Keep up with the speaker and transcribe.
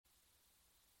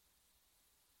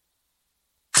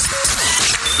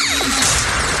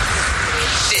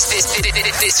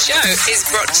This show is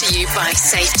brought to you by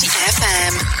Safety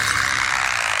FM.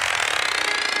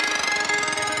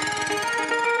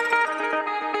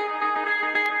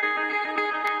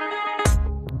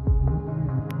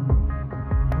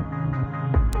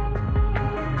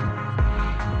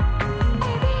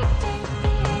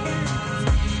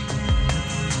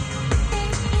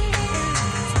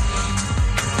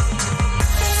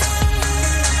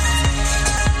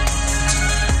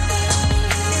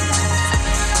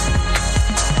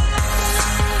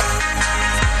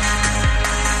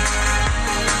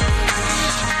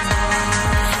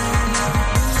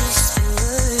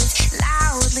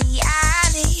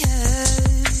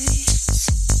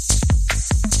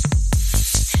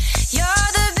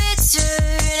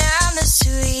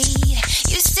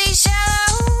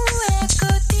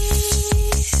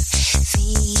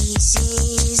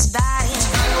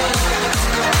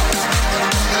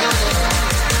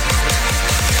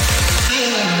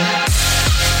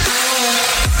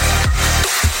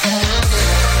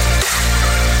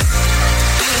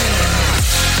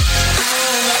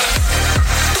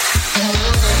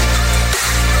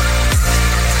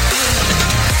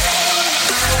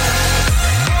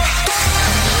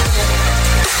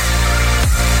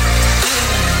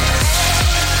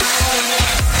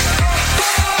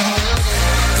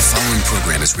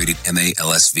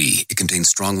 MALSV. It contains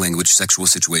strong language, sexual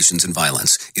situations, and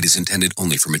violence. It is intended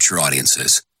only for mature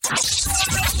audiences. Finally,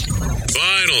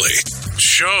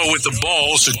 show with the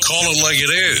balls to call it like it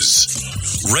is.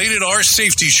 Rated R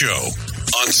Safety Show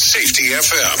on Safety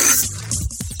FM.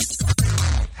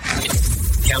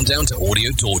 Countdown to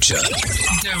audio torture.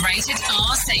 The Rated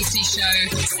R Safety Show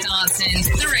starts in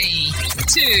 3,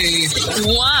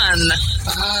 2, 1.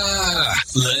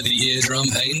 Let the eardrum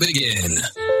pain begin.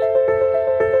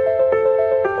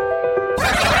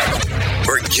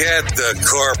 Forget the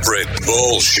corporate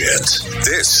bullshit.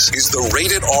 This is the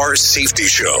Rated R Safety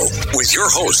Show with your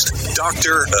host,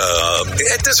 Dr.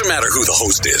 It doesn't matter who the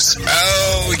host is.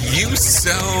 Oh, you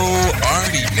so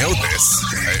already know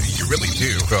this. You really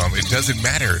do. It doesn't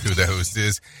matter who the host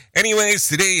is. Anyways,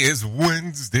 today is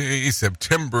Wednesday,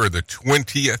 September the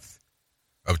 20th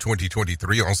of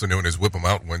 2023, also known as Whip 'em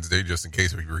Out Wednesday, just in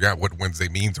case if you forgot what Wednesday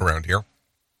means around here.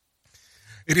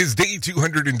 It is day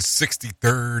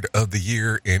 263rd of the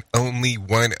year and only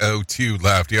 102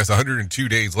 left. Yes, 102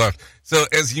 days left. So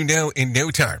as you know, in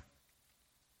no time,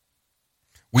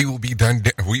 we will be done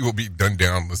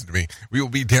down. Listen to me. We will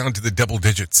be down to the double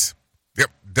digits. Yep,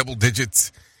 double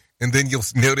digits. And then you'll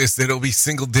notice that it'll be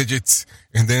single digits.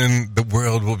 And then the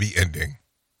world will be ending.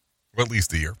 Well, at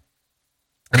least the year.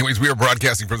 Anyways, we are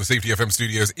broadcasting from the Safety FM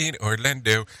studios in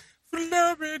Orlando,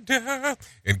 Florida,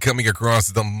 and coming across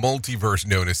the multiverse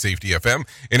known as Safety FM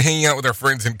and hanging out with our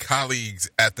friends and colleagues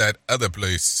at that other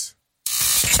place.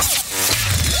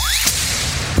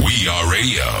 We are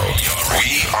radio.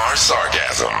 We are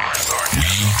sarcasm.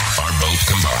 We are both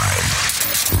combined.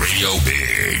 Radio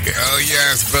Big. Oh,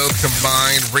 yes, both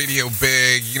combined. Radio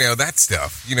Big. You know, that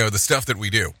stuff. You know, the stuff that we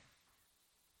do.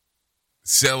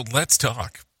 So let's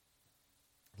talk.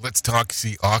 Let's talk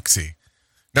Oxy.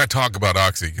 Not talk about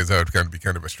Oxy, because that would be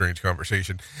kind of a strange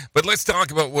conversation. But let's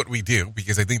talk about what we do,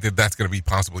 because I think that that's going to be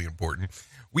possibly important.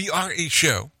 We are a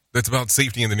show that's about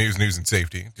safety in the news and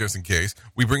safety, just in case.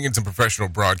 We bring in some professional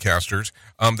broadcasters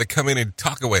that come in and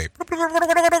talk away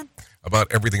about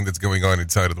everything that's going on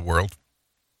inside of the world.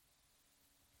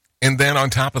 And then on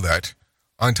top of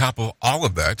all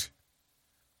of that,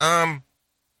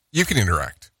 you can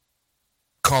interact.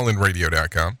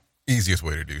 Callinradio.com, easiest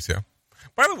way to do so.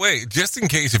 By the way, just in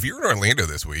case, if you're in Orlando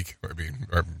this week, or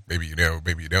maybe you know,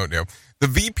 maybe you don't know, the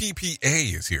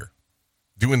VPPA is here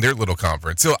doing their little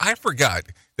conference. So I forgot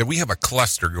that we have a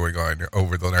cluster going on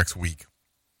over the next week.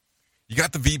 You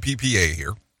got the VPPA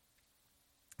here.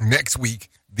 Next week,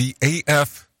 the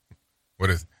ACFS,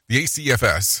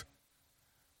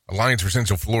 Alliance for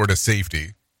Central Florida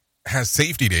Safety, has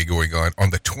Safety Day going on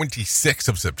the 26th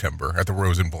of September at the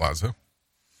Rosen Plaza.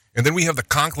 And then we have the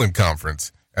Conklin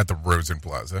Conference at the Rosen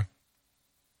Plaza,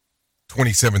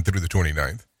 27th through the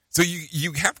 29th. So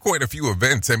you have quite a few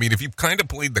events. I mean, if you've kind of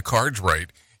played the cards right,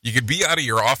 you could be out of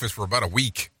your office for about a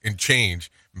week and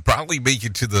change, and probably make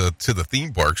it to the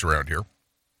theme parks around here.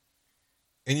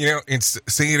 And, you know, it's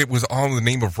saying it was all in the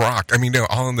name of rock. I mean, no,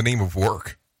 all in the name of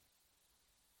work.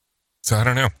 So I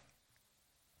don't know.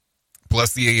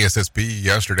 Plus the ASSP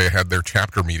yesterday had their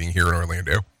chapter meeting here in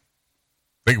Orlando.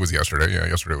 I think it was yesterday. Yeah,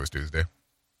 yesterday was Tuesday.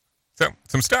 So,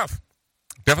 some stuff.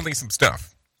 Definitely some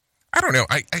stuff. I don't know.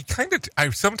 I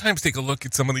sometimes take a look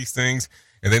at some of these things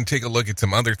and then take a look at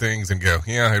some other things and go,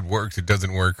 yeah, it works, it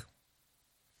doesn't work.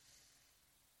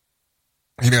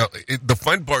 The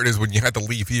fun part is when you have to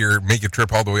leave here, make a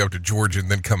trip all the way up to Georgia, and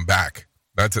then come back.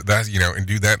 That's and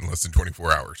do that in less than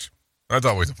 24 hours. That's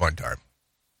always a fun time.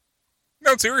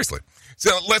 No, seriously.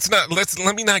 So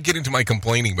let me not get into my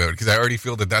complaining mode, because I already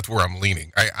feel that that's where I'm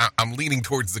leaning. I'm leaning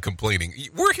towards the complaining.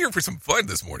 We're here for some fun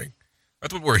this morning.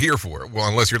 That's what we're here for. Well,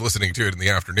 unless you're listening to it in the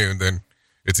afternoon, then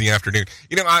it's the afternoon.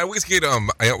 I always get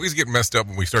messed up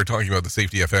when we start talking about the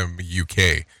Safety FM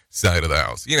UK side of the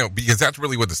house. Because that's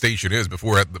really what the station is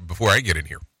before I get in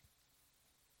here.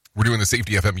 We're doing the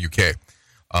Safety FM UK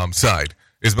side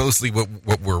is mostly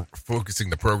what we're focusing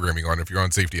the programming on if you're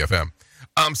on Safety FM.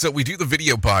 So we do the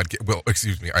video podcast. Well,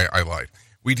 excuse me, I lied.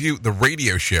 We do the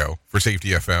radio show for Safety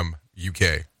FM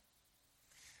UK.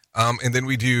 And then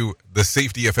we do the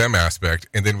Safety FM aspect,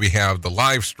 and then we have the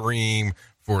live stream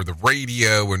for the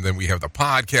radio, and then we have the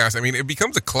podcast. I mean, it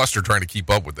becomes a cluster trying to keep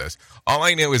up with this. All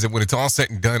I know is that when it's all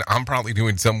said and done, I'm probably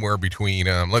doing somewhere between,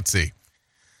 let's see.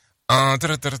 I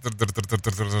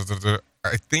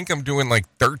think I'm doing like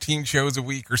 13 shows a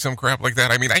week or some crap like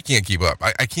that. I mean, I can't keep up.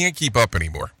 I can't keep up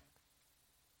anymore.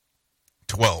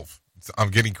 12.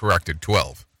 I'm getting corrected.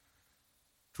 12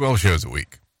 shows a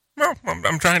week. Well,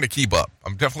 I'm trying to keep up.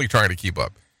 I'm definitely trying to keep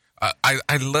up.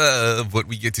 I love what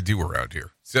we get to do around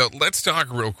here. So let's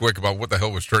talk real quick about what the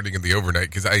hell was trending in the overnight,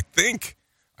 because I think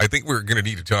we're going to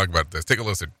need to talk about this. Take a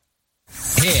listen.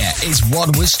 Here is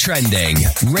what was trending.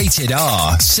 Rated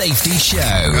R Safety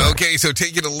Show. Okay, so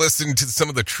taking a listen to some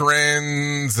of the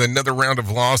trends. Another round of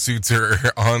lawsuits are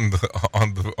on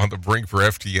the brink for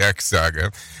FTX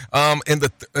saga, and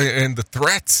the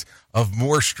threats of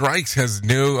more strikes has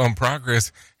no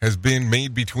progress has been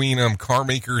made between car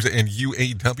makers and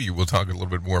UAW. We'll talk a little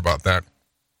bit more about that.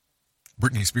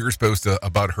 Britney Spears posted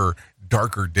about her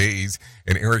darker days,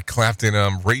 and Eric Clapton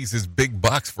raises big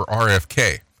bucks for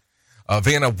RFK.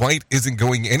 Vanna White isn't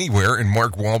going anywhere, and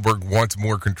Mark Wahlberg wants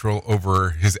more control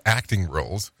over his acting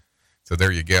roles. So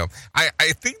there you go. I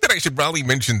think that I should probably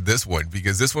mention this one,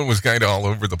 because this one was kind of all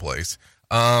over the place.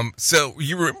 So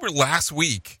you remember last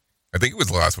week, I think it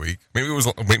was last week, maybe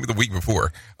the week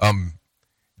before,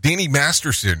 Danny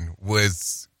Masterson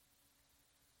was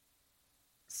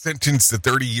sentenced to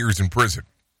 30 years in prison,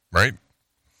 right?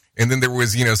 And then there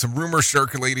was, some rumors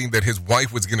circulating that his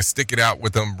wife was going to stick it out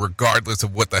with him regardless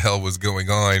of what the hell was going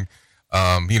on,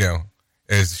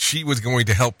 as she was going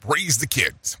to help raise the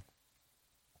kids.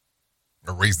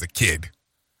 Or raise the kid.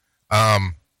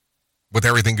 With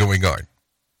everything going on.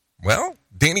 Well,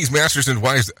 Danny Masterson's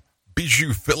wife,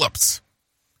 Bijou Phillips,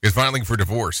 is filing for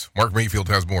divorce. Mark Mayfield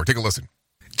has more. Take a listen.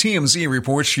 TMZ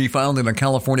reports she filed in a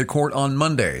California court on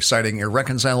Monday, citing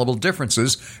irreconcilable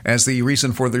differences as the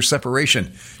reason for their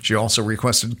separation. She also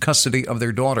requested custody of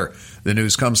their daughter. The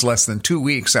news comes less than 2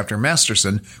 weeks after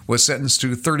Masterson was sentenced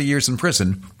to 30 years in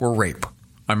prison for rape.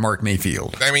 I'm Mark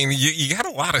Mayfield. I mean, you got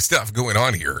a lot of stuff going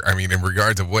on here. I mean, in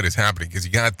regards of what is happening, because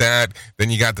you got that, then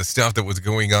you got the stuff that was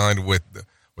going on with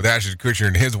Ashton Kutcher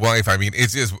and his wife. I mean,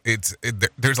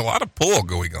 there's a lot of pull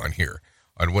going on here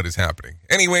on what is happening.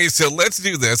 Anyway, so let's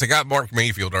do this. I got Mark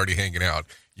Mayfield already hanging out.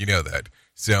 You know that.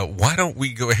 So why don't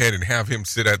we go ahead and have him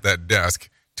sit at that desk,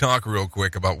 talk real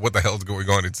quick about what the hell's going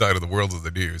on inside of the world of the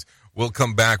news. We'll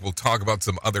come back. We'll talk about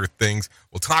some other things.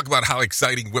 We'll talk about how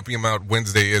exciting Whipping 'Em Out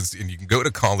Wednesday is, and you can go to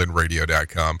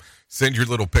callinradio.com. Send your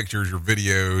little pictures, your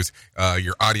videos,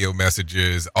 your audio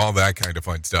messages, all that kind of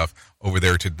fun stuff over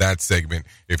there to that segment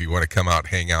if you want to come out,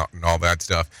 hang out, and all that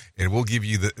stuff. And we'll give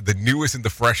you the newest and the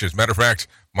freshest. Matter of fact,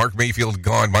 Mark Mayfield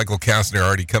gone, Michael Kastner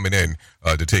already coming in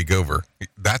to take over.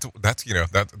 That's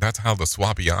how the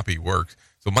swappy-oppy works.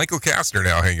 So Michael Kastner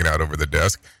now hanging out over the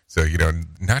desk. So,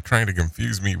 not trying to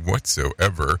confuse me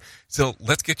whatsoever. So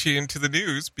let's get you into the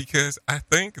news, because I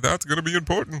think that's going to be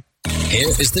important. Here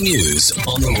is the news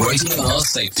on the Rated R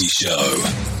Safety Show.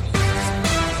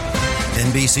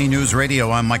 NBC News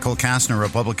Radio, I'm Michael Kastner.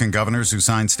 Republican governors who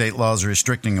signed state laws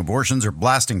restricting abortions are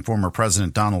blasting former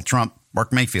President Donald Trump.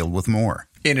 Mark Mayfield with more.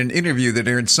 In an interview that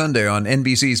aired Sunday on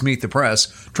NBC's Meet the Press,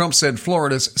 Trump said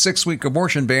Florida's 6-week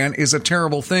abortion ban is a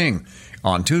terrible thing.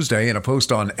 On Tuesday, in a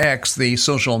post on X, the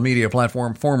social media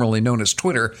platform formerly known as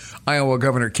Twitter, Iowa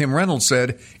Governor Kim Reynolds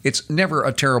said, "It's never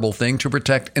a terrible thing to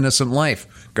protect innocent life."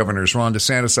 Governors Ron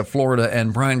DeSantis of Florida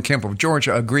and Brian Kemp of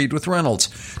Georgia agreed with Reynolds.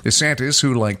 DeSantis,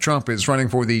 who like Trump is running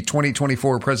for the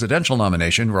 2024 presidential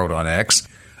nomination, wrote on X,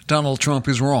 "Donald Trump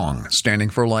is wrong. Standing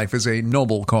for life is a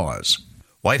noble cause."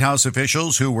 White House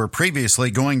officials who were previously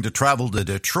going to travel to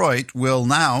Detroit will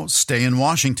now stay in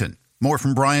Washington. More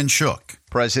from Brian Shook.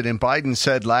 President Biden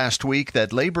said last week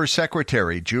that Labor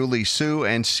Secretary Julie Su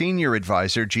and Senior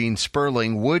Advisor Gene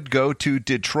Sperling would go to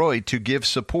Detroit to give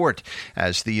support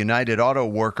as the United Auto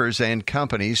Workers and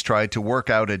companies tried to work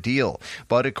out a deal.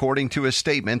 But according to a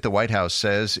statement, the White House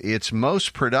says it's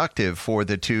most productive for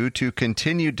the two to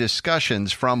continue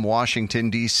discussions from Washington,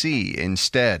 D.C.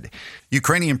 instead.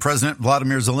 Ukrainian President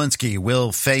Vladimir Zelensky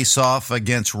will face off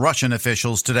against Russian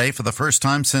officials today for the first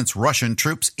time since Russian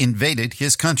troops invaded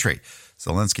his country.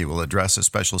 Zelensky will address a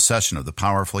special session of the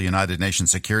powerful United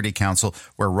Nations Security Council,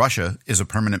 where Russia is a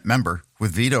permanent member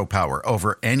with veto power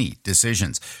over any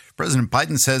decisions. President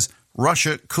Biden says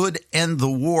Russia could end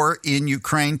the war in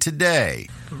Ukraine today.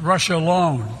 But Russia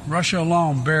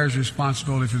alone bears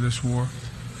responsibility for this war.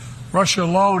 Russia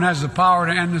alone has the power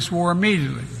to end this war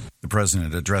immediately. The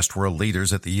president addressed world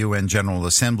leaders at the UN General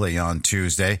Assembly on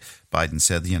Tuesday. Biden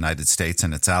said the United States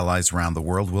and its allies around the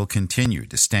world will continue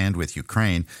to stand with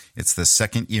Ukraine. It's the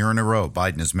second year in a row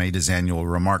Biden has made his annual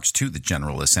remarks to the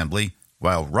General Assembly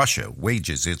while Russia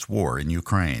wages its war in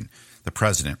Ukraine. The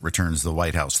president returns to the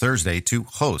White House Thursday to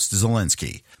host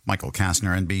Zelensky. Michael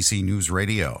Kastner, NBC News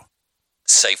Radio.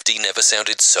 Safety never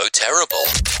sounded so terrible.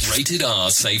 Rated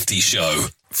R Safety Show.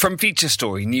 From Feature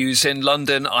Story News in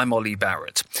London, I'm Ollie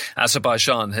Barrett.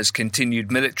 Azerbaijan has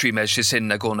continued military measures in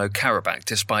Nagorno-Karabakh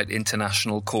despite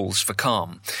international calls for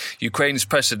calm. Ukraine's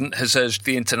president has urged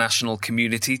the international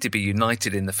community to be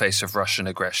united in the face of Russian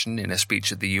aggression in a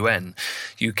speech at the UN.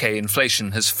 UK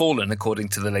inflation has fallen according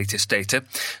to the latest data,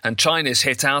 and China's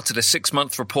hit out at a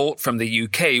 6-month report from the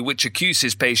UK which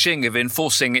accuses Beijing of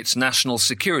enforcing its national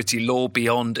security law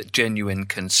beyond genuine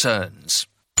concerns.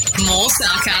 More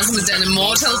sarcasm than a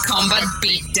Mortal Kombat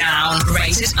beatdown.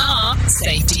 Rated R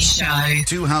Safety Show.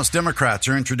 2 House Democrats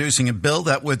are introducing a bill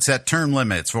that would set term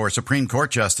limits for Supreme Court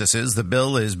justices. The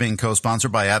bill is being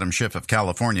co-sponsored by Adam Schiff of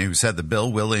California, who said the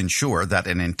bill will ensure that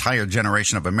an entire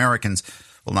generation of Americans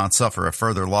will not suffer a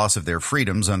further loss of their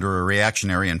freedoms under a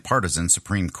reactionary and partisan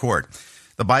Supreme Court.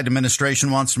 The Biden administration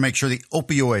wants to make sure the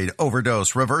opioid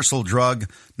overdose reversal drug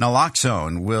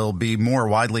naloxone will be more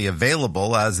widely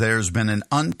available as there's been an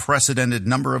unprecedented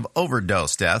number of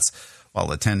overdose deaths.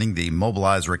 While attending the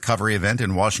Mobilize Recovery event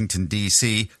in Washington,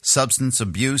 D.C., Substance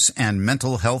Abuse and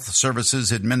Mental Health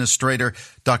Services Administrator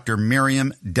Dr.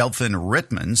 Miriam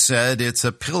Delphin-Rittman said it's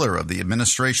a pillar of the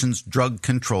administration's drug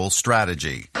control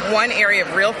strategy. One area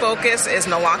of real focus is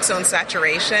naloxone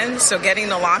saturation. So getting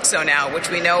naloxone out, which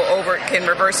we know can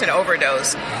reverse an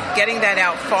overdose, getting that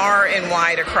out far and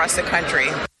wide across the country.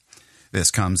 This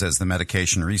comes as the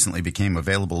medication recently became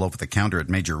available over the counter at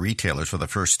major retailers for the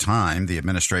first time. The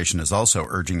administration is also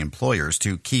urging employers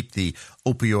to keep the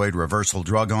opioid reversal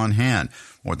drug on hand.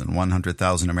 More than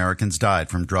 100,000 Americans died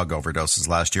from drug overdoses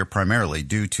last year, primarily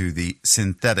due to the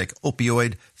synthetic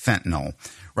opioid fentanyl.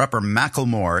 Rapper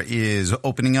Macklemore is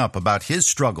opening up about his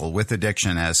struggle with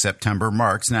addiction as September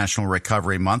marks National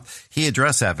Recovery Month. He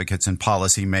addressed advocates and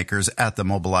policymakers at the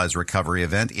Mobilize Recovery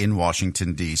event in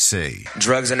Washington, D.C.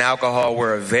 Drugs and alcohol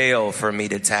were a veil for me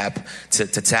to tap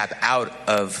out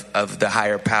of the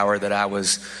higher power that I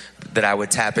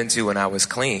would tap into when I was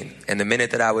clean. And the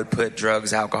minute that I would put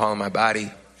drugs, alcohol in my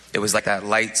body, it was like that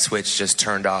light switch just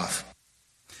turned off.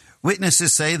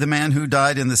 Witnesses say the man who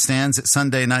died in the stands at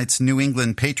Sunday night's New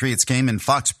England Patriots game in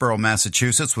Foxborough,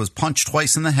 Massachusetts, was punched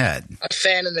twice in the head. A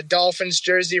fan in the Dolphins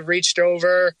jersey reached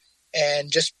over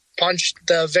and just punched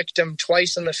the victim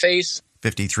twice in the face.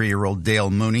 53-year-old Dale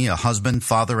Mooney, a husband,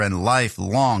 father, and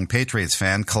lifelong Patriots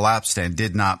fan, collapsed and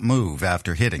did not move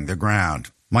after hitting the ground.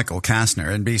 Michael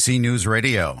Kastner, NBC News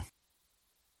Radio.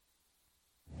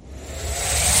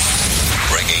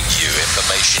 Bringing you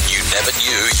information you never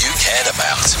knew you cared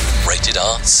about. Rated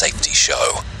R Safety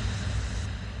Show.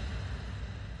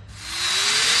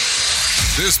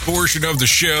 This portion of the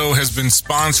show has been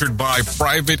sponsored by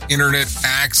Private Internet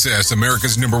Access,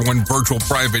 America's #1 virtual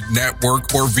private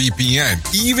network, or VPN.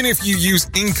 Even if you use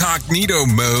incognito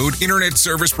mode, Internet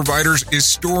Service Providers is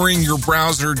storing your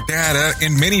browser data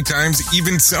and many times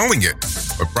even selling it.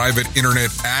 But Private Internet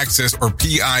Access, or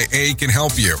PIA, can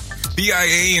help you.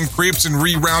 PIA encrypts and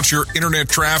reroutes your internet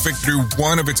traffic through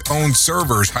one of its own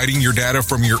servers, hiding your data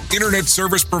from your internet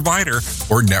service provider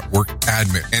or network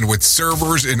admin. And with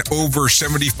servers in over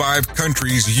 75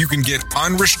 countries, you can get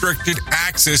unrestricted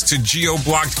access to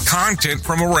geo-blocked content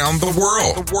from around the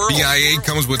world. PIA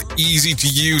comes with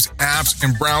easy-to-use apps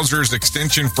and browsers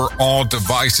extension for all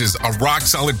devices, a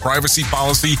rock-solid privacy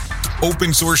policy,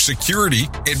 open source security,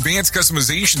 advanced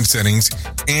customization settings,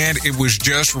 and it was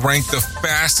just ranked the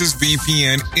fastest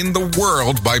VPN in the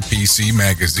world by PC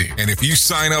Magazine. And if you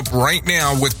sign up right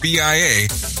now with PIA,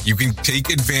 you can take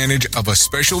advantage of a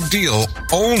special deal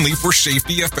only for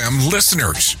Safety FM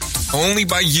listeners. Only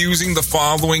by using the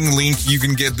following link, you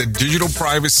can get the digital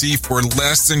privacy for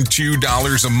less than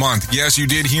 $2 a month. Yes, you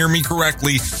did hear me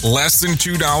correctly. Less than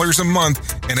 $2 a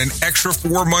month and an extra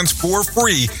 4 months for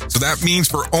free. So that means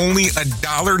for only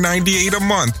 $1.98 a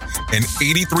month and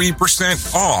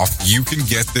 83% off, you can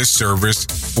get this service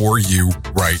for you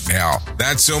right now.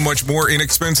 That's so much more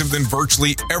inexpensive than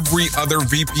virtually every other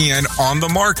VPN on the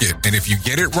market. And if you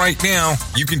get it right now,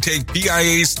 you can take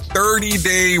PIA's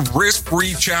 30-day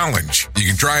risk-free challenge. You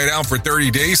can try it out for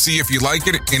 30 days, see if you like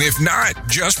it, and if not,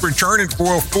 just return it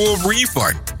for a full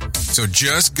refund. So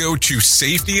just go to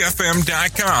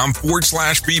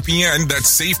safetyfm.com/VPN.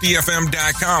 That's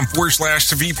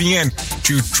safetyfm.com/VPN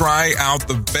to try out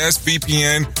the best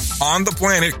VPN on the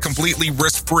planet completely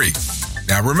risk-free.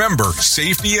 Now remember,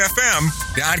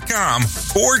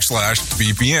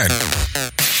 safetyfm.com/VPN.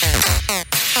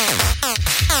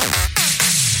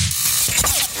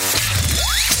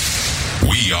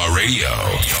 We are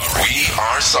radio. We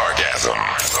are sarcasm.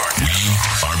 We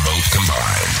are both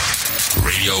combined.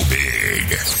 Radio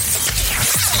Big.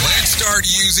 Let's start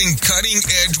using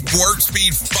cutting-edge warp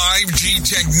speed 5G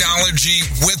technology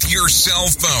with your cell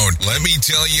phone. Let me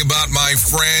tell you about my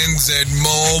friends at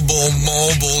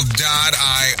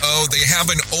mobilemobile.io. They have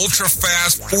an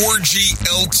ultra-fast 4G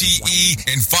LTE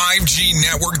and 5G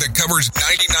network that covers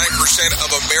 99% of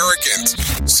Americans.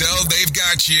 So they've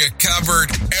got you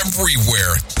covered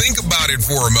everywhere. Think about it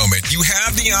for a moment. You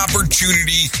have the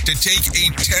opportunity to take a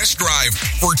test drive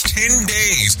for 10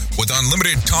 days with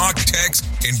unlimited talk, text,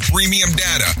 and premium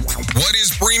data. What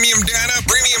is premium data?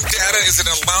 Premium data is an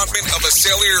allotment of a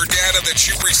cellular data that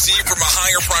you receive from a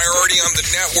higher priority on the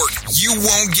network. You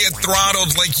won't get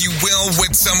throttled like you will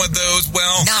with some of those,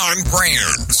 well,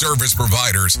 non-brand service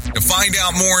providers. To find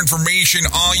out more information,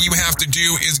 all you have to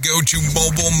do is go to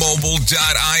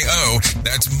mobilemobile.io.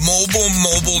 That's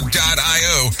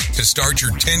mobilemobile.io to start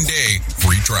your 10-day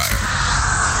free trial.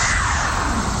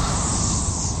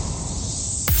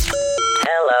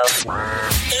 Hello.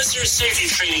 Is your safety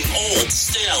training old,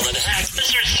 stale, and hacked?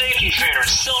 Is your safety trainer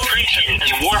still preaching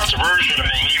a warped version of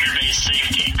behavior-based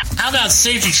safety? How about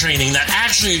safety training that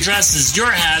actually addresses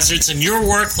your hazards in your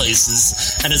workplaces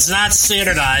and is not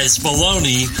standardized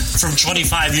baloney from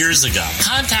 25 years ago?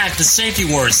 Contact the Safety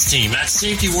Wars team at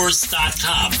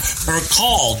safetywars.com or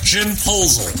call Jim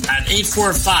Posel at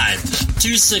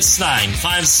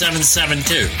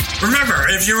 845-269-5772. Remember,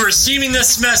 if you're receiving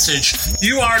this message,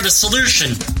 you are the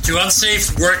solution to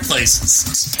unsafe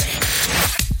workplaces.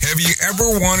 Have you ever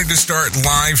wanted to start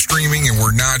live streaming and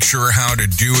were not sure how to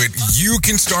do it? You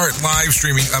can start live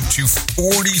streaming up to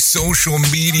 40 social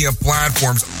media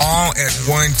platforms all at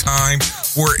one time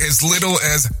for as little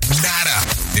as nada.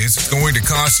 It's going to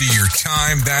cost you your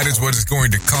time. That is what it's going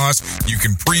to cost. You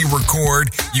can pre-record,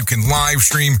 you can live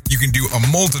stream, you can do a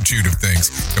multitude of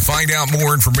things. To find out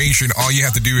more information, all you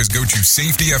have to do is go to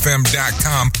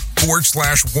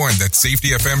safetyfm.com/one. That's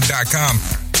safetyfm.com,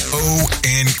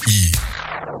 ONE.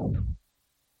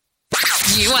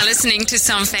 You are listening to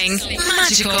something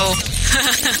magical.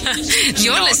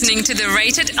 You're listening to the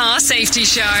Rated R Safety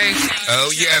Show.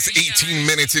 Oh, yes, 18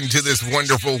 minutes into this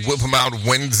wonderful Whip 'em Out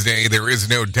Wednesday. There is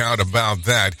no doubt about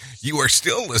that. You are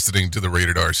still listening to the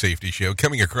Rated R Safety Show,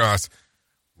 coming across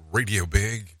Radio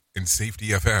Big and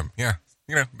Safety FM. Yeah,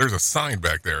 there's a sign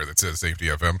back there that says Safety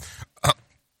FM.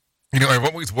 I've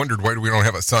always wondered why we don't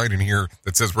have a sign in here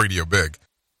that says Radio Big.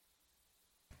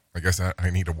 I guess I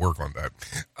need to work on that.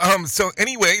 So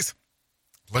anyways,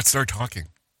 let's start talking.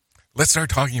 Let's start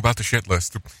talking about the shit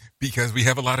list because we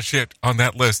have a lot of shit on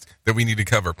that list that we need to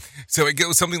cover. So it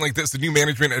goes something like this. The new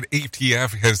management at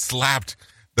ATF has slapped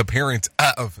the parents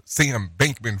of Sam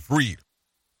Bankman-Fried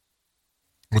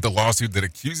with a lawsuit that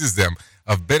accuses them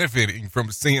of benefiting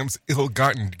from Sam's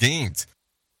ill-gotten gains.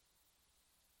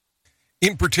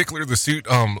 In particular, the suit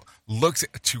looks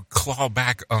to claw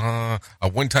back a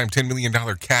one-time $10 million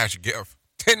cash gift.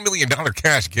 $10 million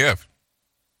cash gift.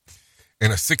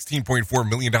 And a $16.4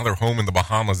 million home in the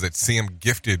Bahamas that Sam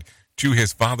gifted to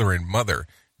his father and mother,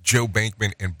 Joe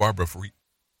Bankman and Barbara Fried.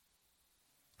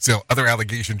 So, other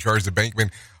allegation charged the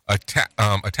Bankman, a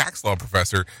tax law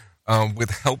professor, with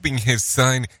helping his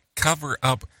son cover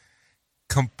up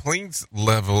complaints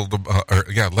leveled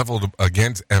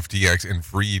against FTX and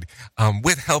Fried,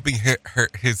 with helping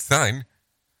his son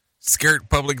skirt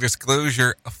public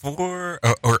disclosure for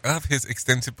or of his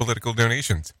extensive political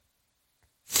donations.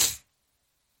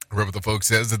 Remember, the folks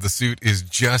says that the suit is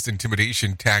just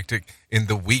intimidation tactic in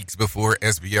the weeks before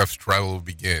SBF's trial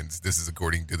begins. This is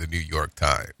according to the New York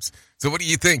Times. So what do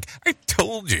you think? I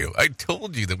told you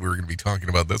that we were going to be talking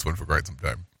about this one for quite some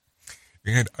time.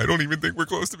 And I don't even think we're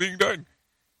close to being done.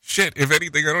 Shit, if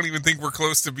anything, I don't even think we're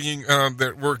close to being,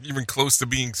 that we're even close to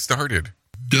being started.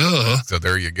 Duh. So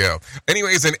there you go.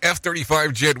 Anyways, an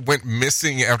F-35 jet went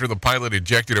missing after the pilot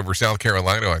ejected over South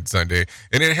Carolina on Sunday,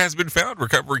 and it has been found.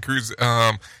 Recovery crews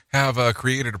have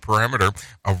created a perimeter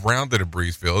around the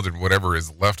debris field and whatever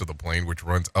is left of the plane, which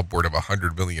runs upward of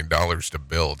 $100 million to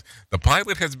build. The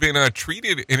pilot has been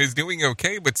treated and is doing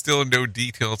okay, but still no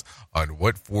details on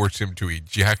what forced him to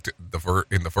eject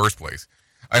in the first place.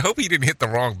 I hope he didn't hit the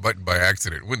wrong button by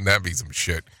accident. Wouldn't that be some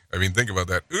shit? I mean, think about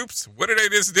that. Oops, what did I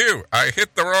just do? I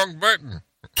hit the wrong button.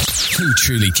 Who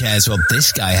truly cares what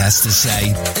this guy has to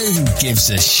say? Who gives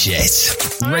a shit?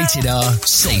 Rated R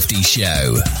Safety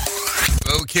Show.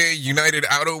 Okay, United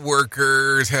Auto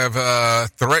Workers have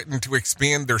threatened to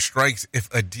expand their strikes if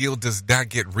a deal does not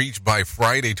get reached by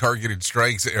Friday. Targeted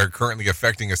strikes are currently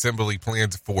affecting assembly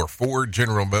plants for Ford,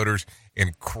 General Motors,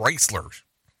 and Chrysler.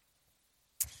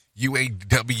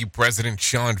 UAW President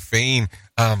Sean Fain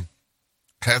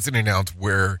hasn't announced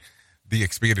where the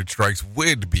expanded strikes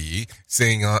would be,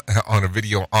 saying on a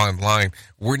video online,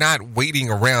 "We're not waiting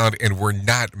around and we're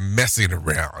not messing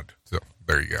around." So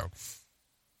there you go.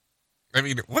 I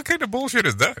mean, what kind of bullshit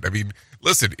is that? I mean,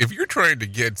 listen, if you're trying to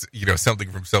get,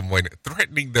 something from someone,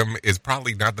 threatening them is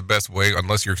probably not the best way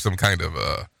unless you're some kind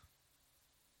of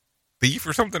thief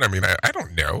or something. I mean, I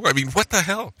don't know. I mean, what the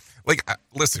hell? Like,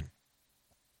 listen.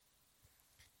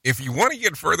 If you want to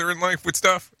get further in life with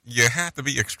stuff, you have to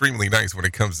be extremely nice when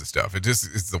it comes to stuff. It just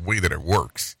is the way that it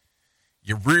works.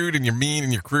 You're rude and you're mean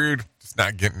and you're crude, just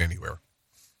not getting anywhere.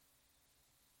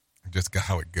 Just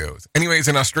how it goes. Anyways,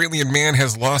 an Australian man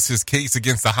has lost his case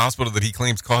against the hospital that he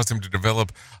claims caused him to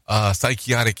develop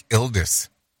psychotic illness.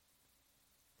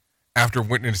 After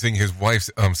witnessing his wife's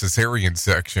cesarean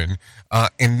section,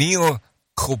 Anil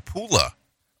Kopula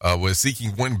was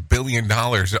seeking $1 billion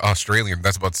Australian.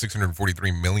 That's about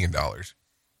 $643 million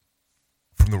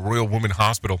from the Royal Women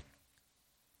Hospital.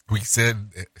 He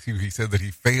said that he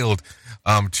failed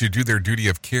to do their duty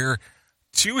of care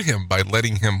to him by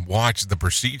letting him watch the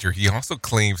procedure. He also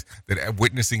claims that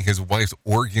witnessing his wife's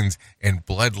organs and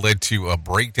blood led to a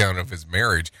breakdown of his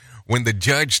marriage. When the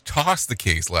judge tossed the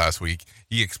case last week,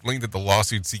 he explained that the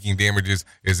lawsuit seeking damages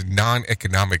is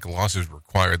non-economic losses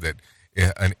require that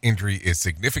an injury is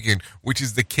significant, which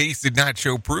is the case did not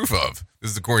show proof of.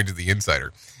 This is according to the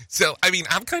Insider. So, I mean,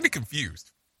 I'm kind of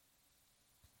confused.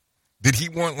 Did he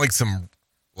want some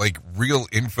real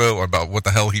info about what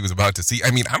the hell he was about to see?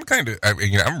 I mean, I'm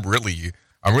really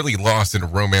lost in a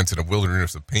romance and a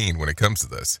wilderness of pain when it comes to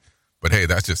this. But hey,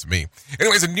 that's just me.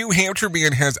 Anyways, a New Hampshire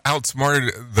man has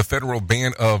outsmarted the federal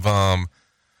ban of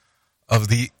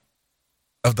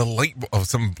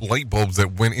some light bulbs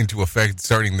that went into effect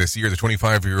starting this year. The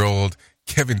 25-year-old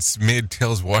Kevin Smid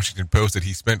tells Washington Post that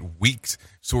he spent weeks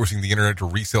sourcing the internet to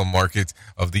resell markets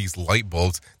of these light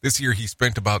bulbs. This year, he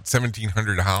spent about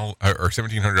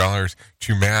 $1,700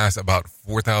 to mass about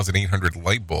 4,800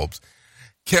 light bulbs.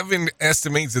 Kevin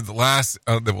estimates that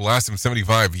that will last him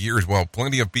 75 years. While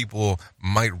plenty of people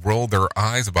might roll their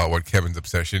eyes about what Kevin's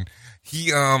obsession,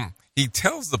 he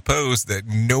tells the Post that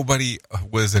nobody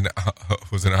was an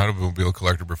automobile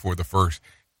collector before the first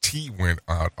T went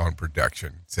out on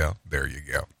production. So there you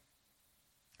go.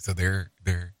 So there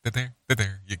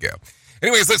you go.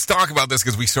 Anyways, let's talk about this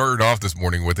because we started off this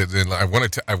morning with it, and I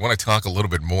want to talk a little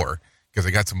bit more because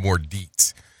I got some more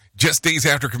deets. Just days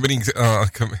after committing to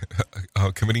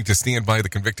stand by the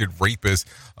convicted rapist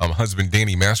husband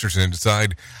Danny Masterson,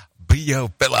 decide B.O.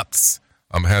 Phillips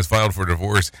has filed for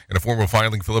divorce. In a formal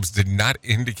filing, Phillips did not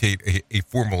indicate a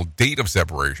formal date of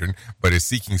separation, but is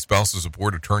seeking spousal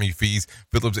support, attorney fees.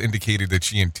 Phillips indicated that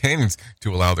she intends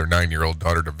to allow their 9-year-old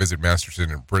daughter to visit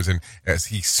Masterson in prison as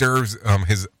he serves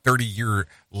his 30-year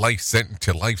life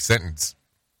sentence.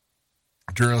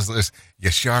 Journalist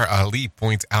Yashar Ali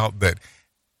points out that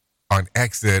on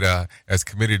X that as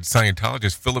committed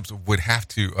Scientologist, Phillips would have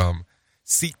to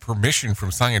seek permission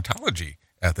from Scientology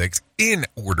ethics in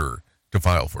order to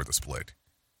file for the split.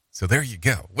 So there you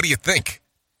go. What do you think?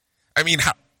 I mean,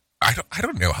 I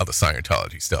don't know how the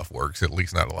Scientology stuff works, at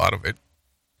least not a lot of it.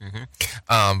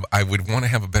 I would want to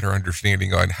have a better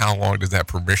understanding on how long does that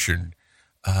permission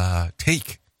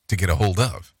take to get a hold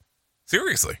of.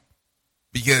 Seriously.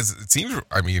 Because it seems,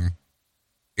 I mean,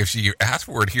 if she asked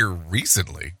for it here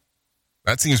recently,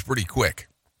 that seems pretty quick.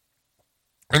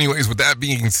 Anyways, with that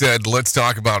being said, let's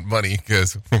talk about money,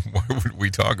 because why would we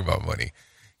talk about money?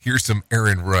 Here's some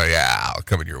Aaron Royale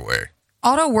coming your way.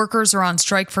 Auto workers are on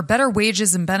strike for better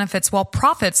wages and benefits while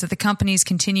profits at the companies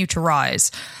continue to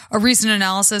rise. A recent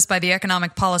analysis by the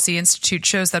Economic Policy Institute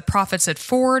shows that profits at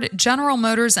Ford, General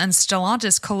Motors, and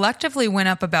Stellantis collectively went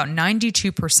up about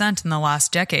 92% in the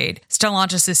last decade.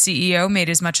 Stellantis' CEO made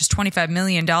as much as $25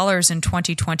 million in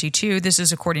 2022. This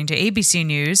is according to ABC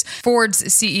News. Ford's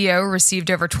CEO received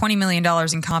over $20 million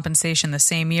in compensation the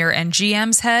same year, and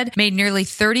GM's head made nearly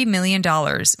 $30 million.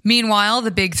 Meanwhile, the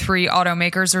big three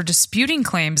automakers are disputing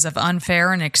claims of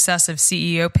unfair and excessive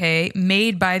CEO pay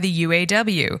made by the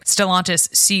UAW. Stellantis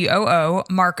COO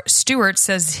Mark Stewart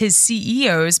says his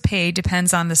CEO's pay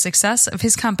depends on the success of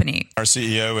his company. Our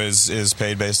CEO is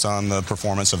paid based on the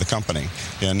performance of the company.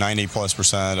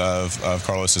 90+% of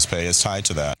Carlos's pay is tied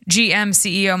to that. GM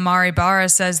CEO Mari Barra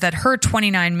says that her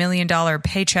 $29 million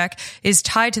paycheck is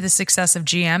tied to the success of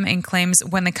GM and claims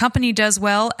when the company does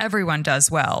well, everyone does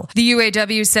well. The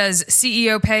UAW says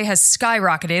CEO pay has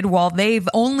skyrocketed while they've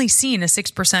only seen a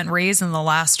 6% raise in the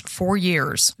last 4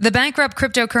 years. The bankrupt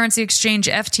cryptocurrency exchange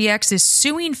FTX is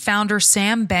suing founder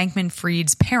Sam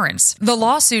Bankman-Fried's parents. The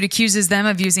lawsuit accuses them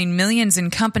of using millions in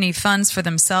company funds for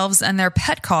themselves and their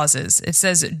pet causes. It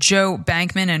says Joe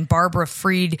Bankman and Barbara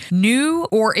Fried knew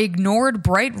or ignored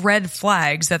bright red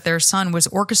flags that their son was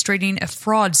orchestrating a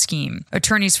fraud scheme.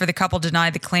 Attorneys for the couple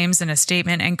denied the claims in a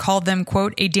statement and called them,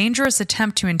 quote, a dangerous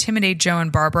attempt to intimidate Joe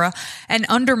and Barbara and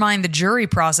undermine the jury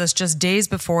process just days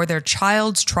before their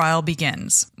child's trial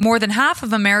begins. More than half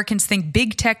of Americans think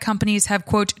big tech companies have,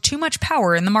 quote, too much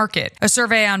power in the market. A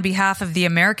survey on behalf of the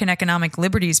American Economic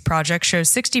Liberties Project shows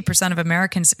 60% of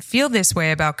Americans feel this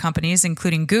way about companies,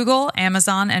 including Google,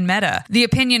 Amazon, and Meta. The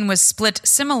opinion was split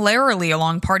similarly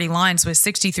along party lines, with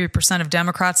 63% of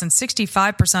Democrats and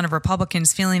 65% of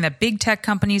Republicans feeling that big tech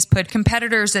companies put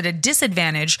competitors at a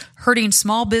disadvantage, hurting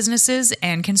small businesses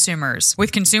and consumers.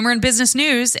 With consumer and business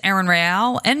news, Aaron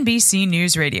Real, NBC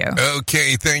News Radio.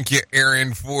 Okay, thank you,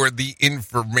 Aaron, for the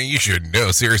information. No,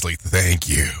 seriously, thank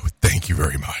you. Thank you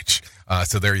very much.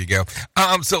 So there you go.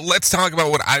 So let's talk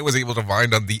about what I was able to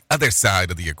find on the other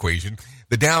side of the equation.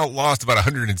 The Dow lost about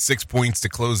 106 points to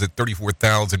close at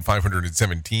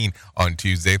 34,517 on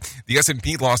Tuesday. The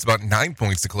S&P lost about 9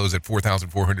 points to close at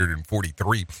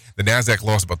 4,443. The Nasdaq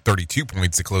lost about 32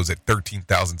 points to close at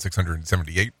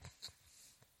 13,678.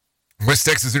 West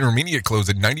Texas Intermediate closed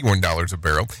at $91 a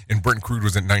barrel, and Brent crude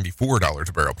was at $94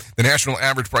 a barrel. The national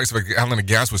average price of a gallon of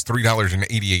gas was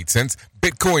 $3.88.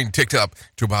 Bitcoin ticked up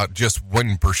to about just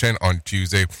 1% on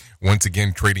Tuesday, once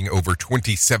again trading over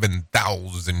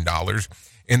 $27,000.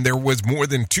 And there was more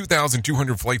than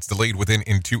 2,200 flights delayed within,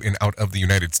 into, and out of the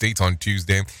United States on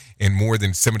Tuesday, and more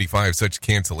than 75 such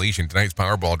cancellations. Tonight's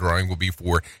Powerball drawing will be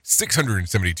for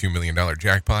 $672 million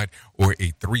jackpot or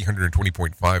a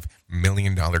 $320.5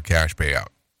 million cash payout.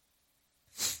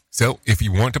 So if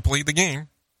you want to play the game,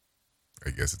 I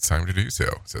guess it's time to do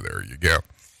so. So there you go.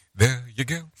 There you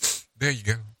go. There you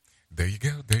go. There you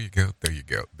go. There you go. There you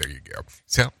go. There you go.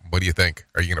 So what do you think?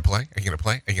 Are you going to play? Are you going to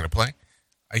play? Are you going to play?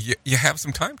 You have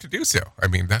some time to do so. I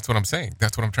mean, that's what I'm saying.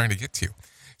 That's what I'm trying to get to.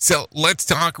 So let's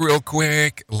talk real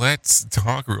quick.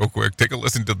 Take a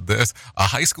listen to this. A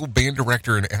high school band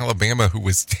director in Alabama who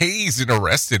was tased and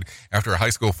arrested after a high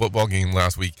school football game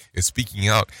last week is speaking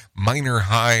out. Minor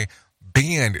high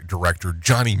band director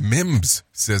Johnny Mims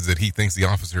says that he thinks the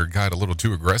officer got a little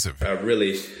too aggressive. I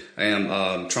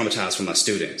am traumatized for my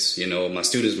students. You know, my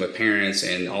students, my parents,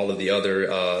 and all of the other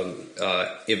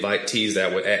invitees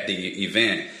that were at the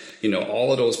event. You know,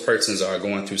 all of those persons are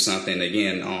going through something,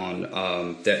 again,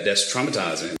 on that's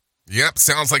traumatizing. Yep,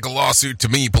 sounds like a lawsuit to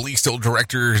me. Police told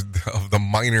director of the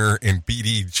Minor and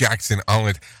B.D. Jackson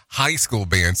Allen high school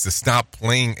bands to stop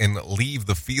playing and leave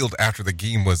the field after the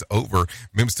game was over.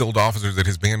 Mims told officers that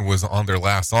his band was on their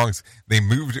last songs. They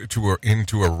moved in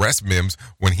to arrest Mims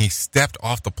when he stepped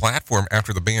off the platform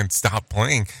after the band stopped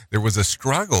playing. There was a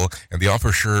struggle, and the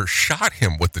officer shot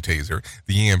him with the taser.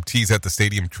 The EMTs at the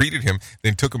stadium treated him,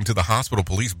 then took him to the hospital.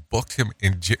 Police booked him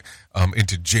into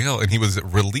jail, and he was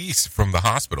released from the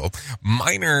hospital.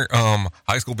 Minor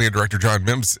high school band director John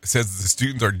Mims says the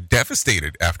students are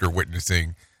devastated after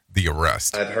witnessing the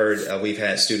arrest. I've heard we've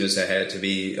had students that had to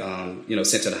be,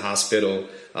 sent to the hospital.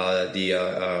 The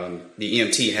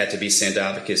EMT had to be sent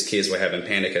out because kids were having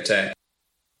panic attacks.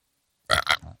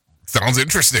 Sounds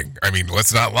interesting. I mean,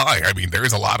 let's not lie. I mean,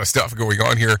 there's a lot of stuff going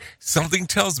on here. Something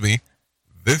tells me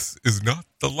this is not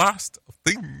the last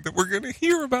thing that we're going to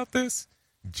hear about this.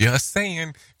 Just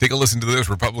saying. Take a listen to this.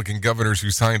 Republican governors who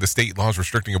signed the state laws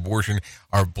restricting abortion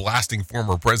are blasting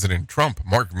former President Trump.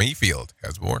 Mark Mayfield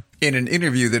has more. In an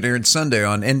interview that aired Sunday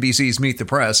on NBC's Meet the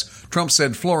Press, Trump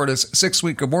said Florida's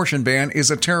 6-week abortion ban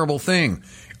is a terrible thing.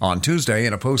 On Tuesday,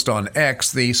 in a post on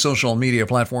X, the social media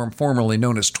platform formerly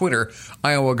known as Twitter,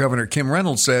 Iowa Governor Kim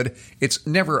Reynolds said it's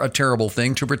never a terrible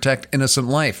thing to protect innocent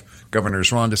life.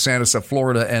 Governors Ron DeSantis of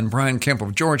Florida and Brian Kemp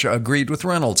of Georgia agreed with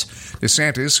Reynolds.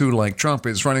 DeSantis, who like Trump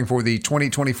is running for the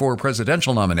 2024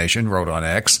 presidential nomination, wrote on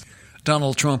X,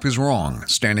 "Donald Trump is wrong.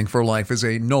 Standing for life is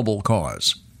a noble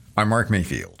cause." I'm Mark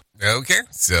Mayfield. Okay,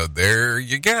 so there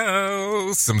you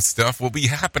go. Some stuff will be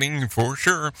happening for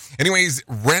sure. Anyways,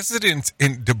 residents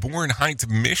in Dearborn Heights,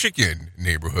 Michigan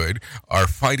neighborhood are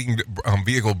fighting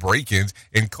vehicle break-ins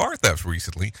and car thefts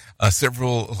recently.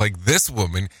 Several, like this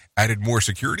woman, added more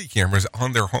security cameras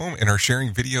on their home and are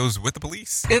sharing videos with the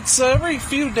police. It's every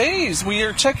few days. We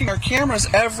are checking our cameras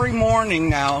every morning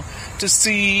now to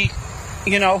see,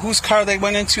 whose car they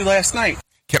went into last night.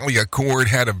 Kelly Accord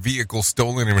had a vehicle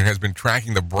stolen and has been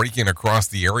tracking the break-in across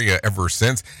the area ever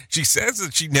since. She says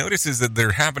that she notices that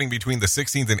they're happening between the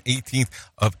 16th and 18th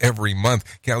of every month.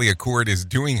 Kelly Accord is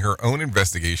doing her own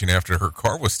investigation after her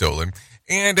car was stolen,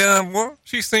 and,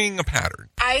 she's seeing a pattern.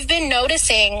 I've been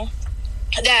noticing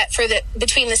that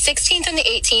between the 16th and the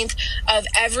 18th of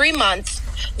every month,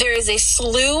 there is a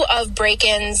slew of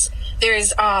break-ins.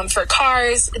 There's, for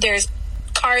cars, there's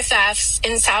car thefts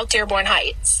in South Dearborn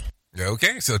Heights.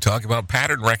 Okay, so talk about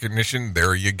pattern recognition.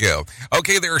 There you go.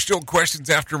 Okay, there are still questions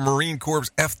after Marine Corps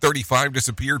F-35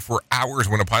 disappeared for hours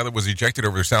when a pilot was ejected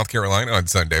over South Carolina on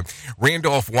Sunday.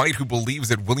 Randolph White, who believes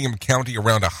that William County,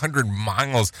 around 100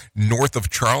 miles north of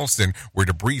Charleston, where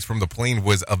debris from the plane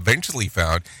was eventually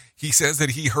found, he says that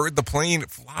he heard the plane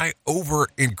fly over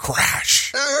and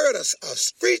crash. I heard a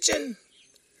screeching,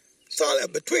 saw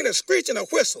that between a screech and a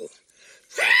whistle.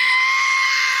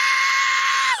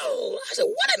 I said,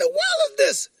 what in the world is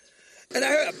this? And I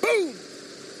heard a boom.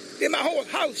 Then my whole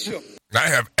house shook. I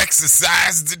have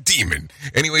exorcised the demon.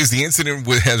 Anyways, the incident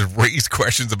has raised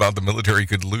questions about the military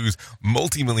could lose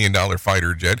multi-million-dollar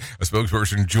fighter jet. A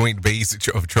spokesperson, Joint Base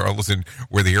of Charleston,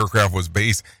 where the aircraft was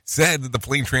based, said that the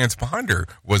plane transponder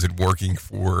wasn't working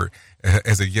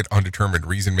as a yet undetermined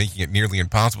reason, making it nearly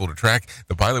impossible to track.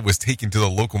 The pilot was taken to the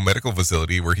local medical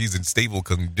facility where he's in stable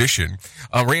condition.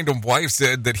 A random wife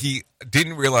said that he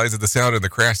didn't realize that the sound of the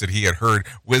crash that he had heard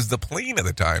was the plane at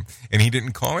the time, and he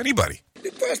didn't call anybody.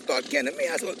 The first thought came to me,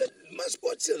 I said, must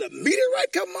a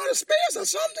meteorite come out of space or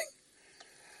something?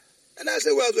 And I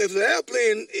said, well, if the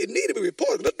airplane, it needed to be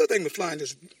reported, but the thing was flying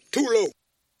just too low.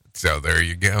 So there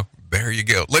you go. There you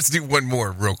go. Let's do one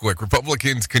more real quick.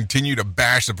 Republicans continue to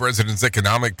bash the president's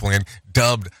economic plan,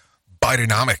 dubbed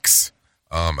Bidenomics.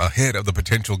 Ahead of the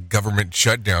potential government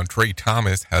shutdown, Trey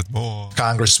Thomas has more.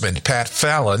 Congressman Pat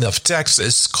Fallon of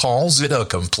Texas calls it a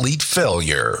complete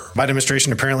failure. Biden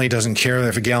administration apparently doesn't care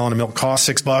if a gallon of milk costs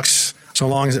 $6, so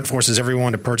long as it forces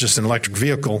everyone to purchase an electric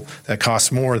vehicle that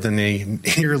costs more than the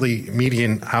yearly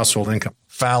median household income.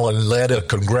 Fallon led a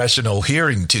congressional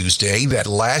hearing Tuesday that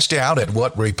lashed out at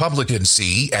what Republicans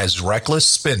see as reckless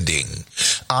spending.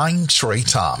 I'm Trey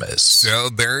Thomas. So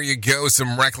there you go.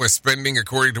 Some reckless spending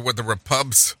according to what the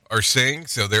Repubs are saying.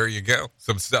 So there you go.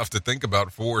 Some stuff to think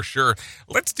about for sure.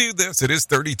 Let's do this. It is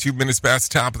 32 minutes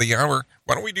past the top of the hour.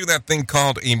 Why don't we do that thing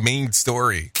called a main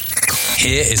story?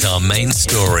 Here is our main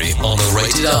story on the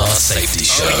Rated R Safety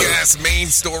Show. Oh, yes, main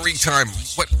story time.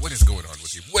 What is going on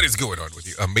with you? What is going on with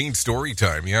you? A main story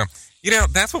time, yeah.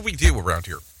 That's what we do around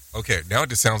here. Okay, now it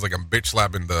just sounds like I'm bitch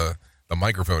slapping the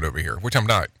microphone over here, which I'm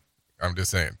not. I'm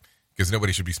just saying, because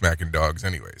nobody should be smacking dogs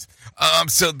anyways.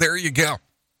 So there you go.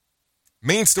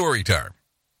 Main story time.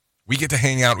 We get to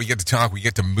hang out, we get to talk, we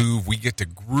get to move, we get to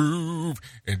groove,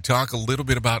 and talk a little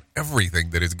bit about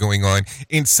everything that is going on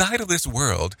inside of this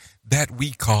world that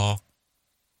we call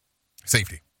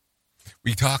safety.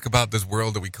 We talk about this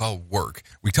world that we call work.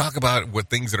 We talk about what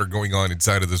things that are going on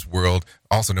inside of this world,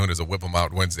 also known as a Whip 'em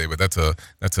Out Wednesday, but that's a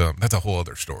whole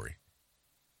other story.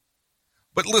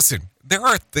 But listen, there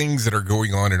are things that are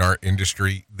going on in our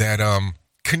industry that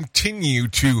continue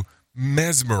to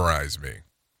mesmerize me.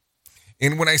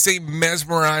 And when I say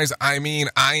mesmerize, I mean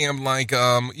I am like,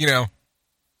 that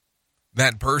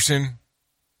person,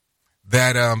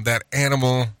 that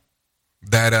animal,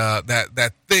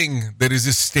 that thing that is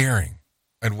just staring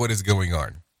at what is going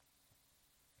on.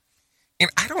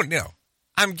 And I don't know.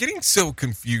 I'm getting so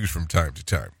confused from time to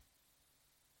time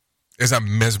as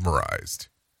I'm mesmerized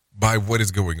by what is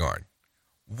going on.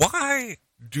 Why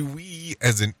do we,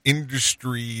 as an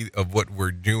industry of what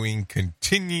we're doing,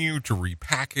 continue to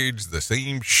repackage the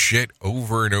same shit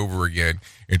over and over again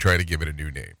and try to give it a new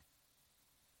name?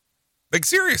 Like,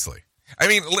 seriously. I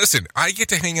mean, listen, I get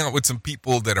to hang out with some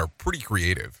people that are pretty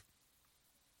creative.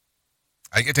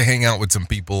 I get to hang out with some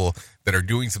people that are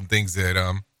doing some things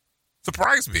that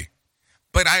surprise me.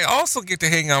 But I also get to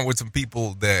hang out with some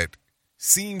people that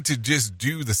seem to just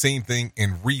do the same thing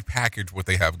and repackage what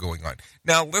they have going on.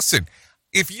 Now, listen,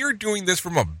 if you're doing this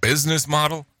from a business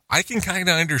model, I can kind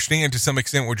of understand to some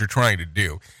extent what you're trying to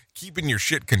do, keeping your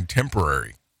shit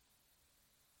contemporary.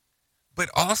 But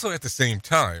also at the same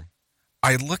time,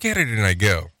 I look at it and I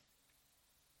go,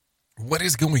 what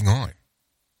is going on?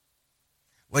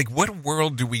 Like, what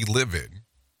world do we live in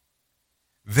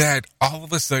that all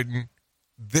of a sudden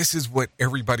this is what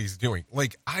everybody's doing?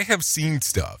 Like, I have seen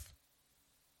stuff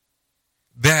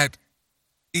that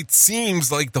it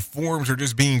seems like the forms are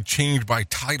just being changed by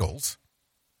titles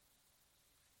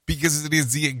because it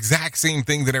is the exact same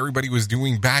thing that everybody was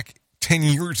doing back 10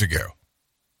 years ago.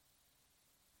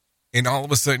 And all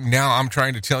of a sudden now I'm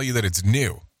trying to tell you that it's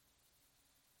new.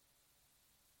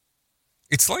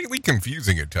 It's slightly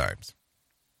confusing at times.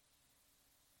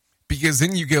 Because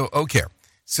then you go, okay,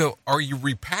 so are you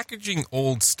repackaging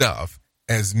old stuff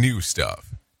as new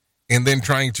stuff and then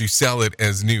trying to sell it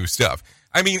as new stuff?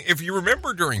 I mean, if you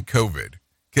remember during COVID,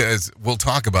 because we'll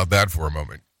talk about that for a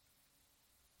moment,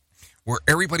 where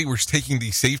everybody was taking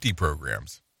these safety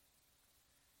programs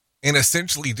and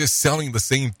essentially just selling the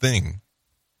same thing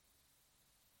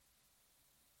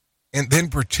and then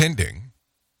pretending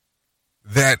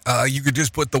that you could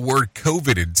just put the word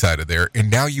COVID inside of there,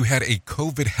 and now you had a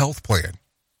COVID health plan.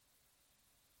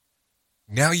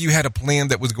 Now you had a plan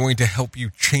that was going to help you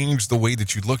change the way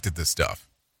that you looked at this stuff.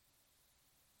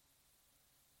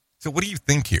 So what do you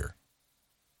think here?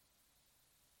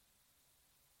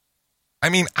 I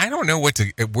mean, I don't know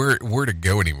where to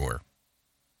go anymore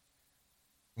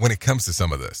when it comes to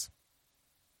some of this.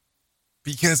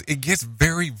 Because it gets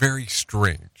very, very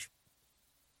strange.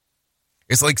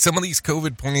 It's like some of these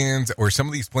COVID plans or some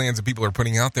of these plans that people are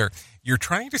putting out there, you're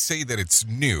trying to say that it's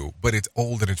new, but it's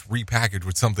old and it's repackaged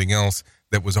with something else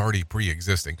that was already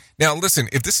pre-existing. Now, listen,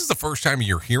 if this is the first time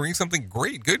you're hearing something,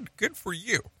 great, good for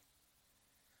you.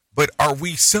 But are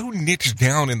we so niched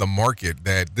down in the market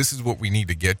that this is what we need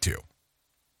to get to?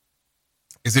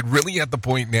 Is it really at the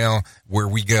point now where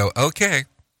we go, okay,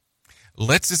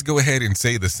 let's just go ahead and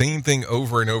say the same thing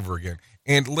over and over again?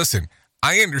 And listen,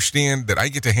 I understand that I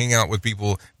get to hang out with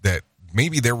people that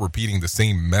maybe they're repeating the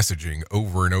same messaging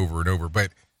over and over and over,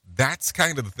 but that's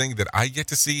kind of the thing that I get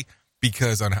to see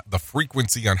because on the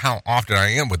frequency on how often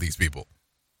I am with these people.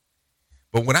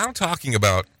 But what I'm talking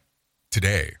about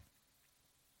today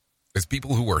is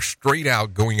people who are straight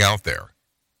out going out there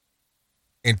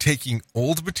and taking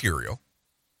old material,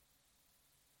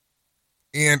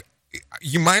 and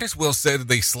you might as well say that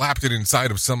they slapped it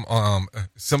inside of some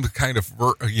kind of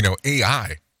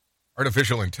AI,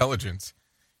 artificial intelligence,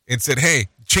 and said, "Hey,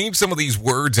 change some of these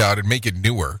words out and make it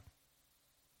newer."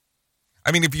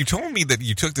 I mean, if you told me that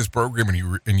you took this program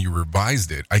and you revised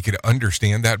it, I could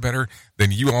understand that better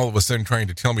than you all of a sudden trying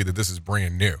to tell me that this is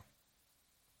brand new.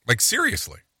 Like,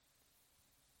 seriously.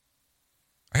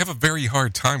 I have a very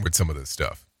hard time with some of this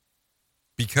stuff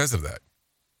because of that.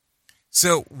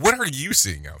 So, what are you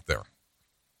seeing out there?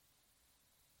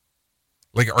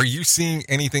 Like, are you seeing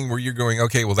anything where you're going,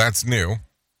 okay, well, that's new,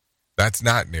 that's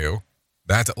not new,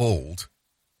 that's old?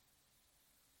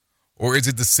 Or is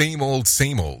it the same old,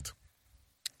 same old?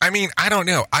 I mean, I don't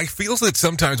know. I feel that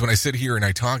sometimes when I sit here and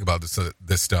I talk about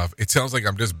this stuff, it sounds like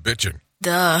I'm just bitching.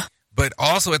 Duh. But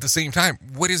also at the same time,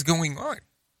 what is going on?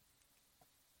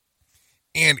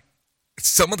 And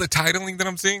some of the titling that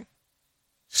I'm seeing,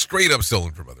 straight up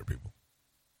stolen from other people.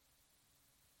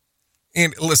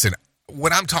 And listen,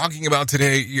 what I'm talking about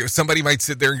today, somebody might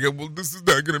sit there and go, well, this is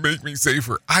not going to make me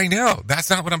safer. I know. That's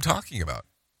not what I'm talking about.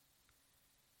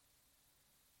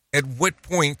 At what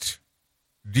point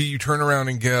do you turn around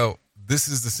and go, this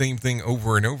is the same thing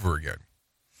over and over again?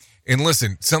 And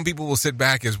listen, some people will sit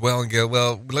back as well and go,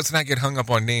 well, let's not get hung up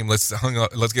on name. Let's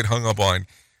get hung up on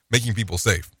making people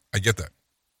safe. I get that.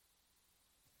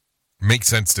 Makes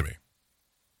sense to me.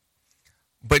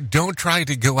 But don't try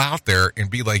to go out there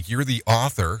and be like you're the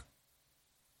author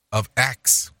of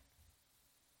X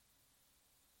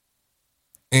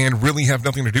and really have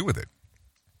nothing to do with it.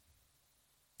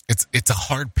 It's a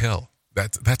hard pill.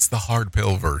 That's the hard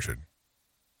pill version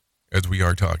as we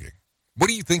are talking. What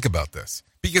do you think about this?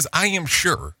 Because I am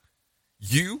sure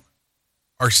you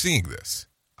are seeing this.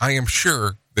 I am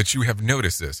sure that you have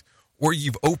noticed this. Or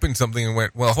you've opened something and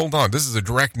went, well, hold on, this is a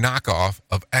direct knockoff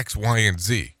of X, Y, and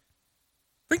Z.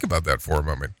 Think about that for a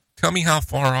moment. Tell me how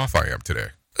far off I am today.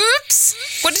 Oops. Oops.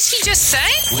 What did he just say?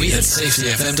 We at Safety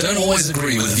FM don't always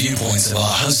agree with viewpoints of our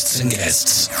hosts and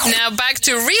guests. Now back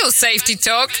to real safety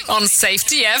talk on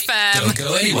Safety FM. Don't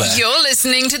go anywhere. You're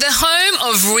listening to the home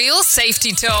of real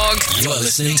safety talk. You are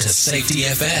listening to Safety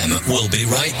FM. We'll be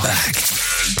right back.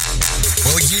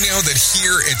 Well, you know that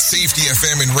here at Safety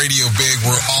FM and Radio Big,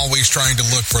 we're always trying to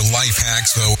look for life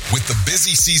hacks. So with the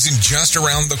busy season just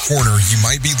around the corner, you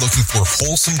might be looking for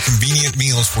wholesome, convenient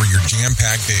meals for your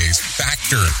jam-packed days.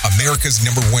 Factor, America's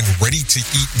 #1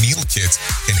 ready-to-eat meal kits,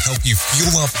 can help you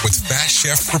fuel up with fast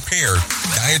chef-prepared,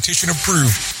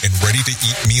 dietitian-approved, and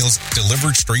ready-to-eat meals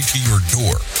delivered straight to your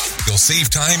door. You'll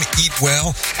save time, eat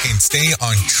well, and stay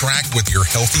on track with your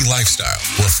healthy lifestyle.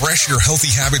 Refresh your healthy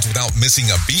habits without missing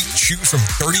a beat. Choose from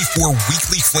 34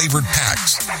 weekly flavored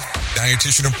packs.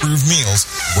 Dietitian-approved meals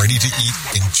ready to eat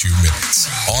in 2 minutes.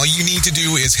 All you need to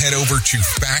do is head over to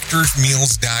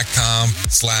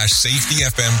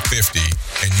factorsmeals.com/safetyfm50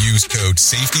 and use code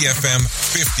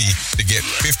safetyfm50 to get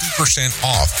 50%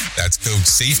 off. That's code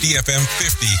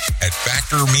safetyfm50 at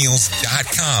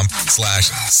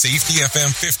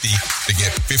factormeals.com/safetyfm50 to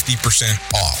get 50%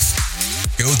 off.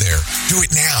 Go there. Do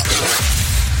it now.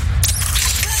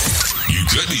 You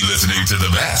could be listening to the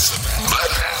best, but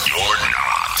you're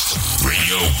not.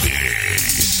 Radio Big.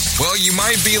 Well, you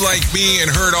might be like me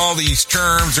and heard all these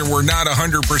terms and were not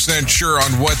 100% sure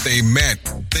on what they meant.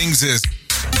 Things as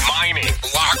mining,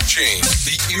 blockchain,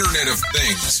 the Internet of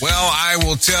Things. Well, I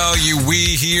will tell you,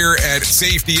 we here at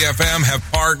Safety FM have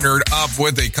partnered up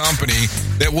with a company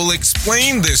that will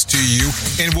explain this to you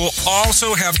and will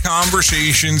also have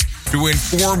conversations to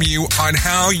inform you on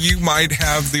how you might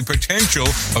have the potential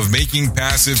of making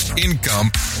passive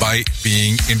income by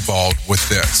being involved with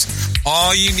this.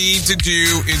 All you need to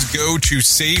do is go to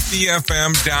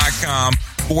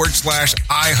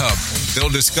safetyfm.com/iHub. They'll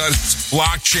discuss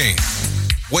blockchain.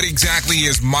 What exactly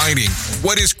is mining?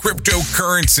 What is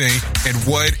cryptocurrency? And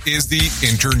what is the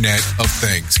Internet of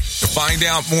Things? To find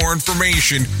out more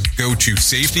information, go to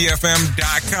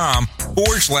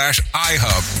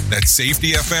safetyfm.com/iHub. That's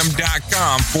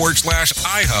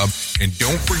safetyfm.com/iHub. And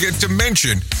don't forget to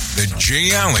mention that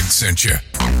Jay Allen sent you.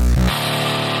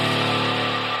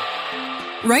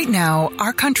 Right now,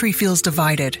 our country feels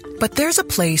divided, but there's a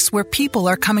place where people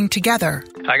are coming together.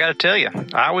 I gotta tell you,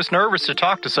 I was nervous to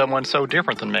talk to someone so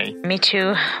different than me. Me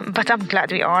too, but I'm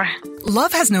glad we are.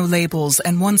 Love Has No Labels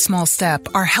and One Small Step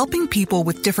are helping people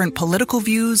with different political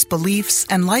views, beliefs,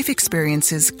 and life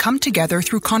experiences come together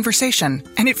through conversation,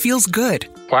 and it feels good.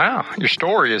 Wow, your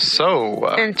story is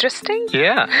so... Interesting?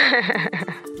 Yeah.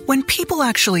 When people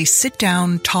actually sit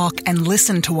down, talk, and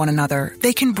listen to one another,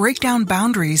 they can break down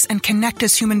boundaries and connect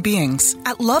as human beings.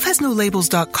 At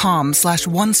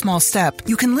lovehasnolabels.com/onesmallstep,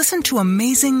 you can listen to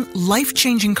amazing,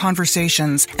 life-changing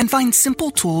conversations and find simple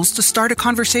tools to start a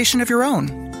conversation of your own.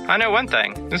 I know one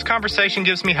thing. This conversation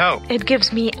gives me hope. It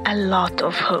gives me a lot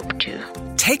of hope, too.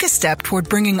 Take a step toward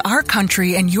bringing our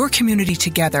country and your community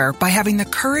together by having the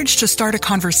courage to start a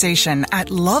conversation at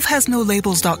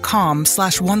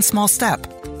lovehasnolabels.com/onesmallstep.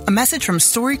 A message from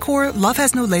StoryCorps, Love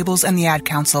Has No Labels, and the Ad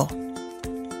Council.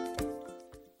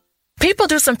 People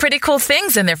do some pretty cool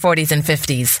things in their 40s and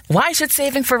 50s. Why should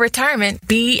saving for retirement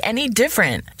be any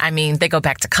different? I mean, they go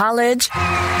back to college,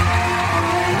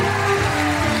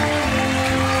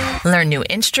 learn new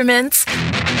instruments,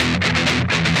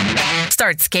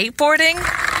 start skateboarding.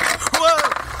 Whoa!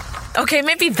 Okay,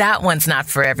 maybe that one's not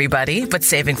for everybody, but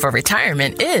saving for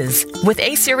retirement is. With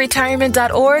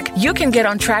aceyourretirement.org, you can get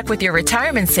on track with your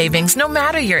retirement savings no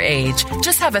matter your age.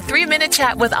 Just have a 3-minute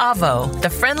chat with Avo, the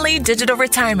friendly digital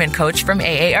retirement coach from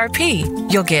AARP.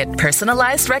 You'll get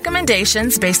personalized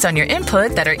recommendations based on your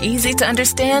input that are easy to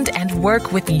understand and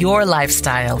work with your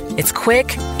lifestyle. It's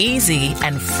quick, easy,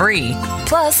 and free.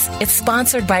 Plus, it's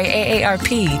sponsored by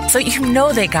AARP, so you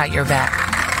know they got your back.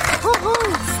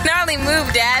 Gnarly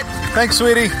move, Dad. Thanks,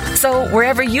 sweetie. So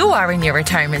wherever you are in your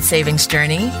retirement savings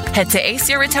journey, head to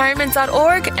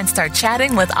aceyourretirement.org and start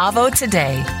chatting with Avo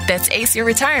today. That's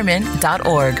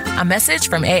aceyourretirement.org. A message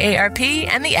from AARP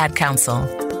and the Ad Council.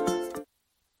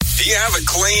 Do you have a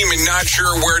claim and not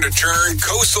sure where to turn?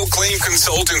 Coastal Claim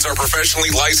Consultants are professionally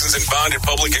licensed and bonded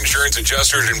public insurance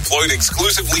adjusters employed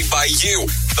exclusively by you,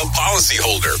 the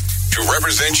policyholder, to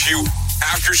represent you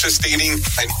after sustaining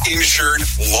an insured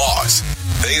loss.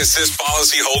 They assist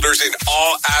policyholders in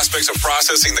all aspects of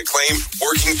processing the claim,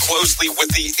 working closely with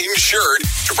the insured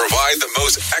to provide the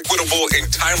most equitable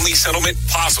and timely settlement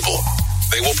possible.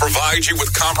 They will provide you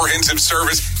with comprehensive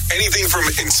service, anything from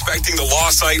inspecting the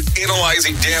loss site,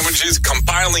 analyzing damages,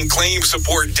 compiling claim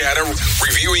support data,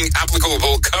 reviewing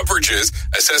applicable coverages,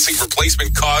 assessing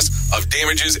replacement costs of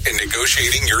damages, and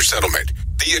negotiating your settlement.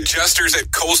 The adjusters at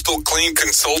Coastal Claim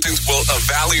Consultants will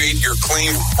evaluate your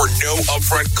claim for no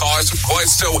upfront cost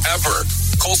whatsoever.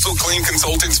 Coastal Claim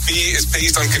Consultants' fee is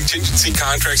based on contingency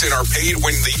contracts and are paid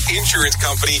when the insurance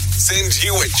company sends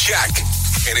you a check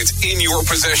and it's in your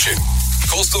possession.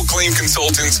 Coastal Claim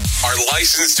Consultants are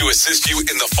licensed to assist you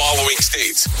in the following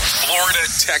states: Florida,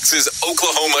 Texas,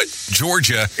 Oklahoma,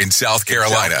 Georgia, and South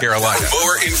Carolina. For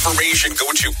more information,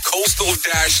 go to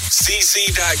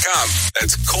coastal-cc.com.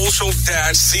 That's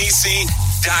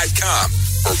coastal-cc.com.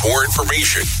 For more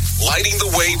information, lighting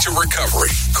the way to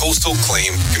recovery. Coastal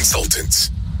Claim Consultants.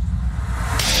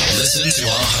 Listen to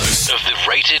our host of the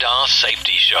Rated R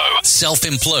Safety Show.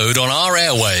 Self-implode on our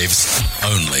airwaves.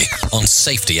 Only on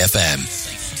Safety FM.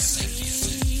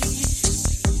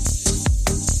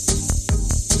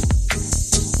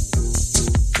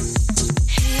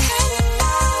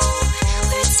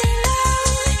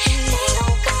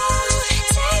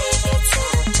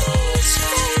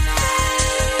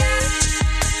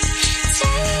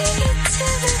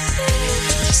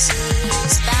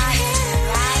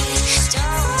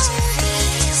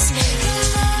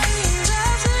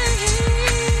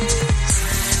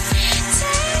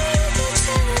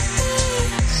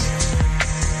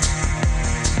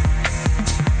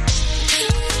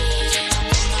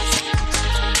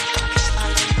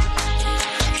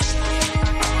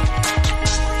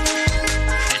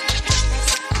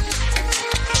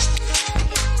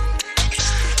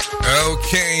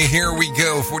 Okay, here we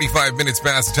go. 45 minutes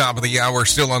past the top of the hour,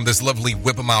 still on this lovely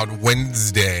Whip 'em Out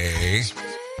Wednesday.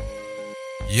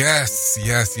 Yes.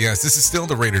 This is still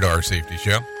the Rated R Safety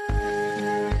Show.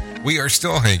 We are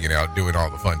still hanging out, doing all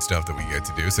the fun stuff that we get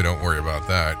to do, so don't worry about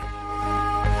that.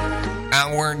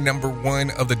 Hour number 1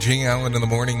 of the Jay Allen in the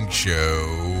Morning Show.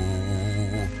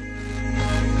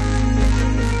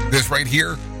 This right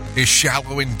here is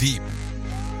Shallow and Deep.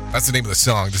 That's the name of the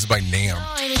song. This is by Nam.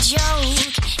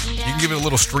 You can give it a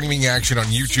little streaming action on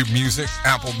YouTube Music,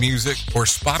 Apple Music, or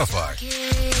Spotify.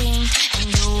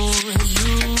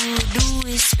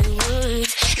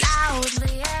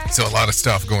 So a lot of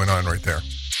stuff going on right there.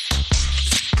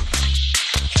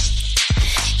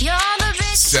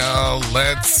 So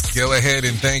let's go ahead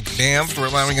and thank Nam for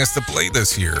allowing us to play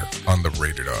this here on the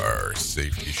Rated R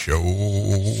Safety Show.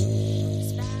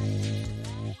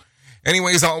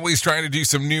 Anyways, always trying to do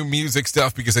some new music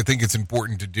stuff because I think it's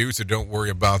important to do, so don't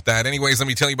worry about that. Anyways, let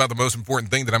me tell you about the most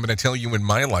important thing that I'm going to tell you in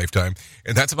my lifetime,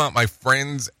 and that's about my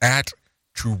friends at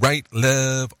To Write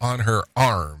Love on Her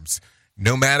Arms.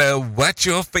 No matter what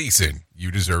you're facing, you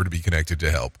deserve to be connected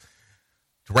to help.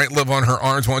 To Write Love on Her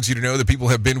Arms wants you to know that people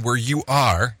have been where you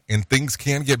are, and things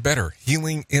can get better.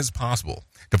 Healing is possible.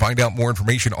 To find out more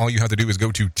information, all you have to do is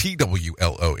go to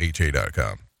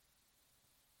TWLOHA.com.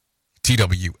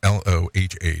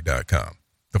 TWLOHA.com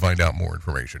to find out more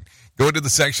information. Go to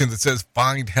the section that says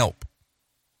Find Help.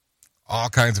 All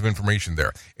kinds of information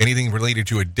there. Anything related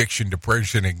to addiction,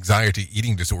 depression, anxiety,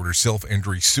 eating disorders,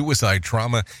 self-injury, suicide,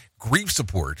 trauma, grief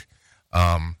support,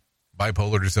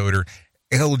 bipolar disorder,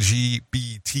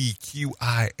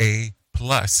 LGBTQIA+,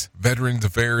 Veterans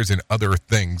Affairs, and other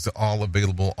things, all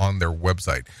available on their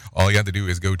website. All you have to do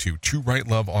is go to Write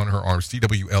Love on Her Arms,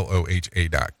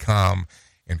 TWLOHA.com,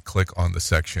 and click on the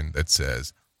section that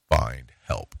says Find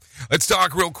Help. Let's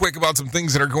talk real quick about some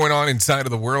things that are going on inside of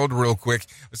the world real quick.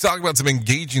 Let's talk about some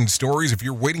engaging stories. If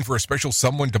you're waiting for a special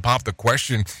someone to pop the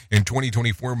question in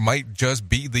 2024, might just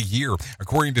be the year.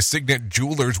 According to Signet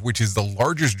Jewelers, which is the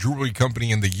largest jewelry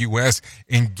company in the U.S.,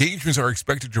 engagements are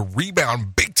expected to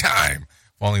rebound big time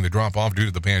following the drop-off due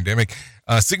to the pandemic.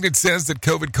 Signet says that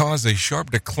COVID caused a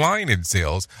sharp decline in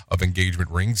sales of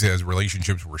engagement rings as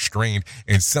relationships were strained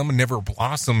and some never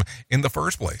blossomed in the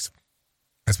first place.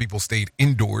 As people stayed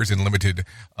indoors and limited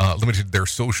their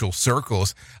social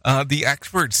circles, the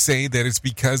experts say that it's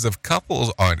because of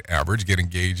couples on average get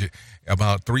engaged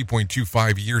about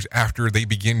 3.25 years after they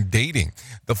begin dating.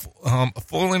 The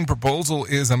full-in proposal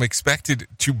is expected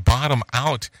to bottom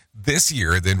out this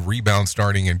year, then rebound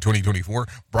starting in 2024.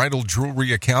 Bridal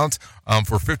jewelry accounts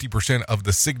for 50% of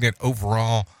the Signet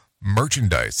overall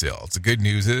merchandise sales. The good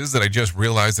news is that I just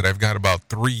realized that I've got about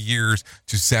 3 years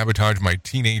to sabotage my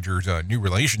teenager's new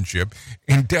relationship,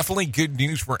 and definitely good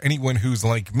news for anyone who's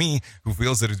like me who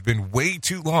feels that it's been way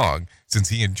too long since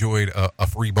he enjoyed a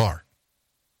free bar.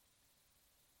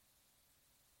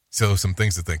 So some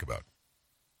things to think about.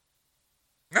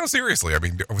 No, seriously, I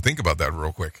mean, think about that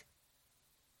real quick.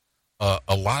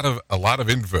 A lot of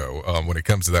info when it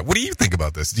comes to that. What do you think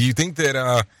about this? Do you think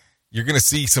that you're going to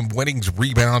see some weddings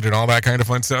rebound and all that kind of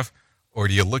fun stuff? Or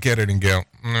do you look at it and go,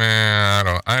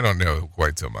 nah, I don't know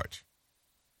quite so much?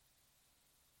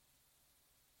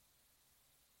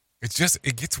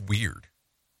 it gets weird.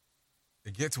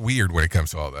 It gets weird when it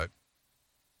comes to all that.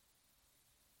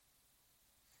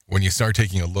 When you start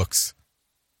taking a looks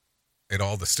at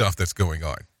all the stuff that's going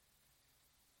on.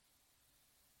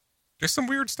 Just some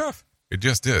weird stuff. It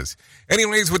just is.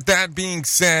 Anyways, with that being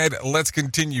said, let's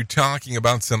continue talking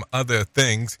about some other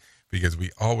things because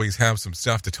we always have some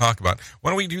stuff to talk about. Why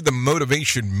don't we do the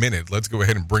Motivation Minute? Let's go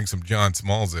ahead and bring some John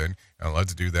Smalls in, and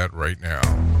let's do that right now.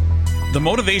 The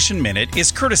Motivation Minute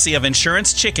is courtesy of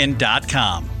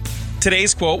InsuranceChicken.com.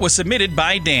 Today's quote was submitted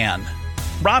by Dan.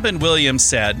 Robin Williams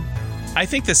said, "I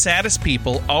think the saddest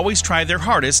people always try their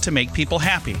hardest to make people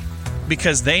happy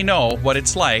because they know what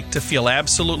it's like to feel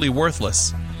absolutely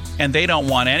worthless, and they don't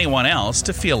want anyone else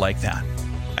to feel like that."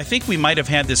 I think we might have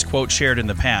had this quote shared in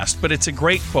the past, but it's a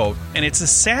great quote, and it's a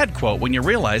sad quote when you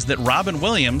realize that Robin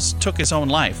Williams took his own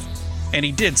life, and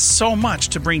he did so much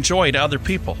to bring joy to other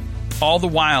people. All the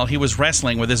while, he was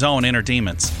wrestling with his own inner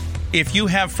demons. If you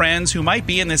have friends who might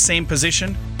be in the same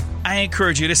position, I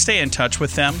encourage you to stay in touch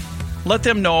with them. Let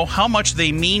them know how much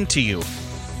they mean to you.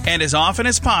 And as often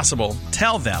as possible,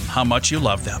 tell them how much you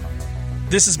love them.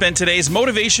 This has been today's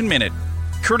Motivation Minute,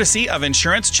 courtesy of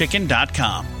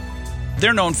InsuranceChicken.com.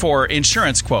 They're known for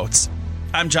insurance quotes.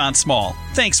 I'm John Small.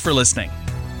 Thanks for listening.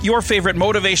 Your favorite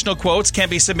motivational quotes can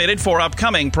be submitted for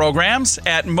upcoming programs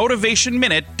at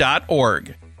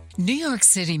motivationminute.org. New York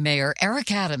City Mayor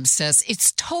Eric Adams says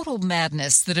it's total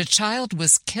madness that a child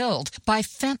was killed by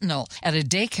fentanyl at a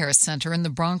daycare center in the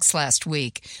Bronx last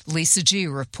week. Lisa G.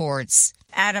 reports.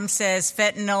 Adams says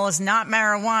fentanyl is not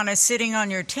marijuana sitting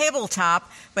on your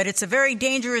tabletop, but it's a very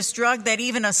dangerous drug that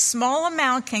even a small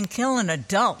amount can kill an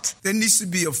adult. There needs to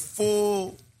be a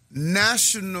full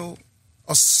national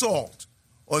assault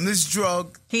on this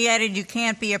drug. He added you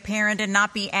can't be a parent and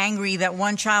not be angry that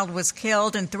one child was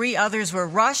killed and 3 others were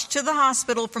rushed to the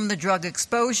hospital from the drug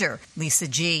exposure. Lisa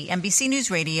G., NBC News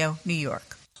Radio, New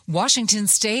York. Washington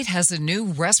State has a new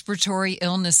respiratory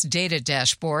illness data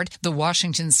dashboard. The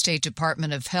Washington State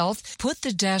Department of Health put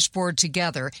the dashboard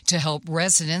together to help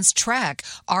residents track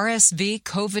RSV,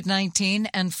 COVID-19,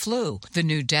 and flu. The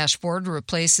new dashboard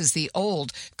replaces the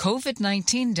old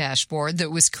COVID-19 dashboard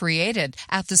that was created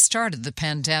at the start of the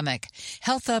pandemic.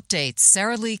 Health updates,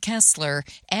 Sarah Lee Kessler,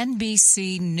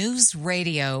 NBC News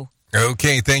Radio.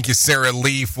 Okay, thank you, Sarah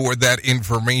Lee, for that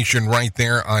information right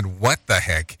there on what the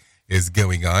heck is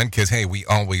going on, because, hey, we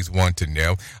always want to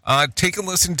know. Take a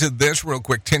listen to this real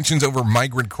quick. Tensions over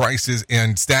migrant crisis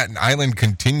in Staten Island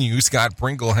continue. Scott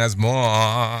Pringle has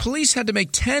more. Police had to make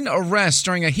 10 arrests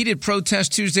during a heated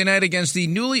protest Tuesday night against the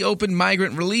newly opened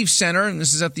Migrant Relief Center, and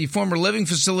this is at the former living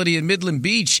facility in Midland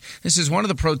Beach. This is one of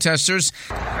the protesters.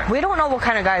 We don't know what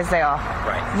kind of guys they are.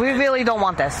 Right. We really don't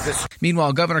want this.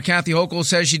 Meanwhile, Governor Kathy Hochul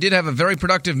says she did have a very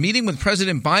productive meeting with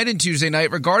President Biden Tuesday night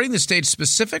regarding the state's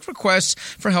specific requests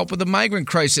for help with the migrant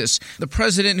crisis. The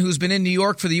president, who's been in New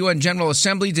York for the UN General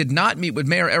Assembly, did not meet with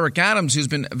Mayor Eric Adams, who's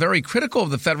been very critical of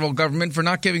the federal government for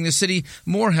not giving the city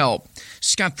more help.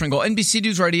 Scott Pringle, NBC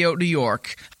News Radio, New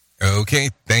York. Okay,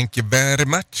 thank you very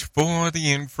much for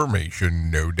the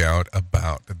information. No doubt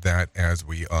about that as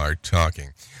we are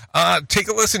talking. Take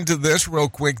a listen to this real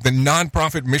quick. The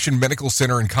nonprofit Mission Medical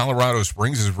Center in Colorado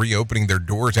Springs is reopening their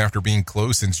doors after being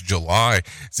closed since July.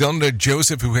 Zelda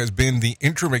Joseph, who has been the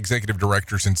interim executive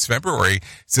director since February,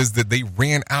 says that they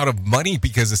ran out of money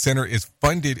because the center is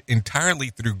funded entirely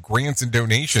through grants and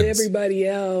donations. Everybody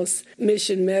else,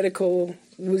 Mission Medical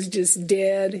was just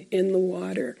dead in the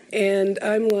water. And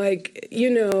I'm like,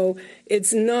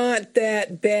 it's not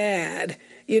that bad.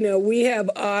 We have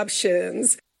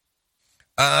options.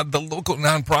 The local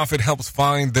nonprofit helps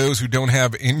find those who don't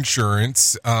have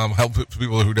insurance, helps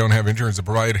people who don't have insurance to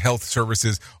provide health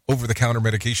services, over-the-counter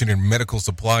medication, and medical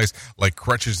supplies like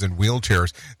crutches and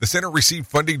wheelchairs. The center received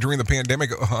funding during the pandemic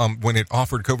when it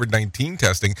offered COVID-19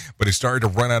 testing, but it started to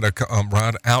run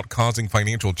out, causing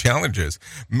financial challenges.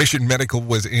 Mission Medical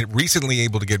was recently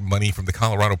able to get money from the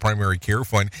Colorado Primary Care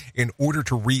Fund in order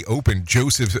to reopen.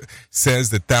 Joseph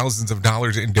says that thousands of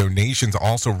dollars in donations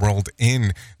also rolled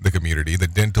in the community.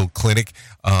 The dental clinic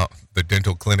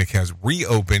has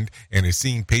reopened and is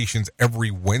seeing patients every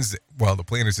Wednesday. Well, the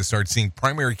plan is to start seeing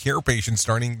primary care patients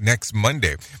starting next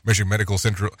Monday. Mission Medical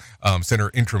Center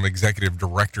Interim Executive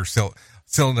Director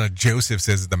Selna Joseph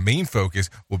says the main focus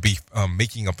will be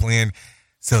making a plan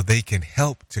so they can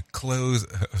help to close,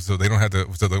 so they won't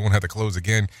have to close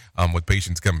again with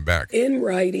patients coming back. In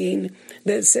writing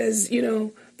that says,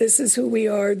 this is who we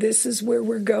are, this is where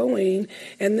we're going,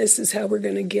 and this is how we're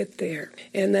going to get there.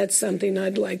 And that's something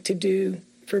I'd like to do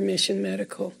for Mission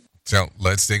Medical. So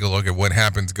let's take a look at what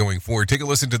happens going forward. Take a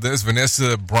listen to this.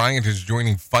 Vanessa Bryant is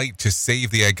joining Fight to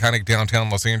save the iconic downtown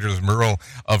Los Angeles mural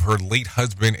of her late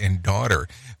husband and daughter.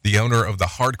 The owner of the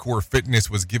Hardcore Fitness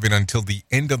was given until the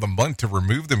end of the month to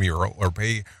remove the mural or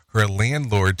pay her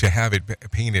landlord to have it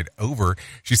painted over.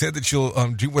 She said that she'll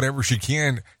do whatever she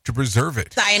can to preserve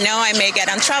it. I know I may get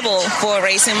in trouble for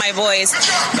raising my voice,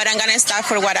 but I'm going to stand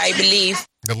for what I believe.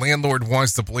 The landlord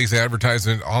wants to place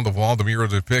advertisement on the wall. The mural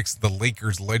depicts the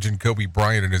Lakers legend Kobe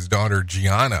Bryant and his daughter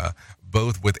Gianna,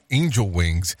 both with angel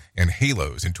wings and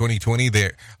halos. In 2020,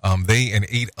 they and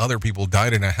 8 other people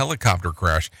died in a helicopter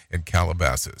crash in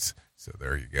Calabasas. So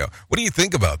there you go. What do you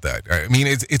think about that? I mean,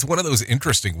 it's one of those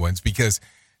interesting ones because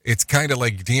it's kind of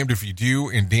like damned if you do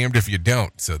and damned if you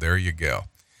don't. So there you go.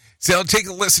 So take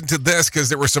a listen to this because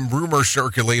there were some rumors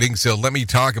circulating. So let me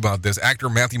talk about this. Actor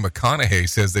Matthew McConaughey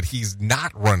says that he's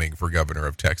not running for governor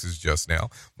of Texas just now.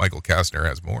 Michael Kastner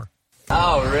has more.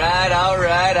 All right.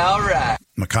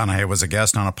 McConaughey was a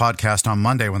guest on a podcast on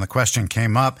Monday when the question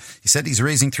came up. He said he's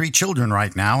raising 3 children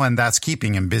right now, and that's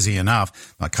keeping him busy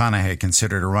enough. McConaughey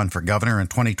considered a run for governor in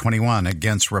 2021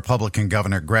 against Republican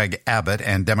Governor Greg Abbott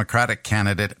and Democratic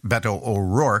candidate Beto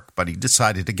O'Rourke, but he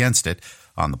decided against it.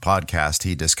 On the podcast,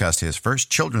 he discussed his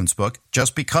first children's book,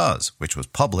 Just Because, which was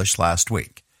published last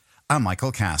week. I'm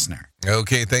Michael Kastner.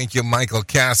 Okay, thank you, Michael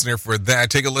Kastner, for that.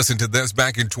 Take a listen to this.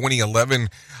 Back in 2011,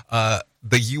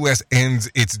 the U.S. ends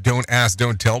its Don't Ask,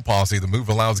 Don't Tell policy. The move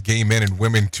allows gay men and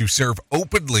women to serve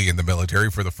openly in the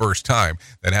military for the first time.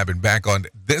 That happened back on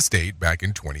this date, back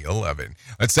in 2011.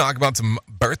 Let's talk about some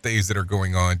birthdays that are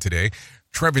going on today.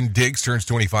 Trevin Diggs turns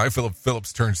 25. Philip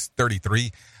Phillips turns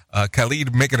 33.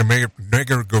 Khalid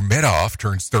Nurmagomedov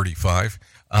turns 35.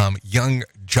 Young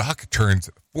Jock turns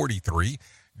 43.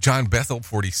 John Bethel,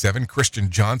 47. Christian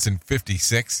Johnson,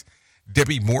 56.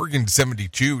 Debbie Morgan,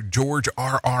 72. George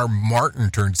R.R.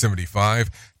 Martin turns 75.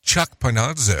 Chuck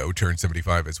Panazzo turns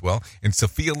 75 as well. And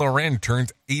Sophia Loren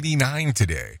turns 89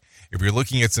 today. If you're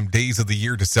looking at some days of the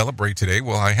year to celebrate today,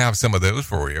 well, I have some of those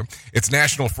for you. It's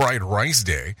National Fried Rice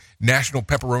Day, National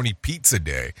Pepperoni Pizza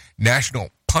Day, National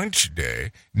Punch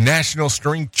Day, National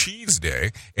String Cheese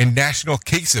Day, and National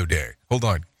Queso Day. Hold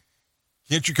on.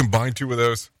 Can't you combine 2 of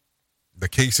those? The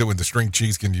queso and the string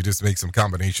cheese, can you just make some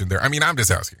combination there? I mean, I'm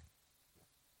just asking.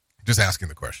 Just asking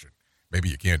the question. Maybe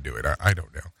you can't do it. I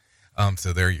don't know.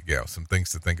 So there you go. Some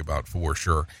things to think about for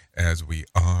sure as we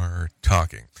are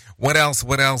talking. What else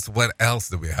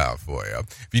do we have for you?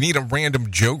 If you need a random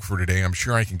joke for today, I'm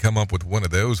sure I can come up with one of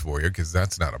those for you because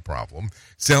that's not a problem.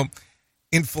 So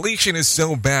inflation is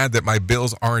so bad that my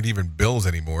bills aren't even bills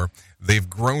anymore. They've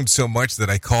grown so much that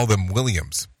I call them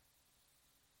Williams.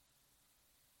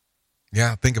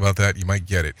 Yeah, think about that. You might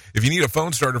get it. If you need a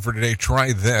phone starter for today,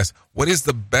 try this. What is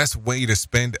the best way to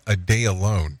spend a day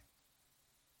alone?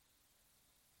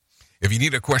 If you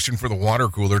need a question for the water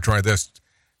cooler, try this.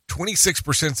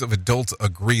 26% of adults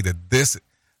agree that this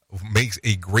makes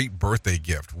a great birthday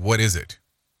gift. What is it?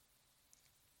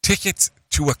 Tickets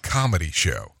to a comedy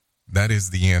show. That is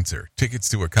the answer. Tickets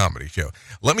to a comedy show.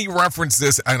 Let me reference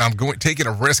this, and I'm taking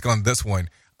a risk on this one.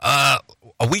 A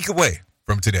week away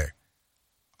from today.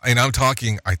 And I'm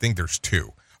talking, I think there's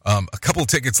 2. A couple of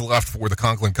tickets left for the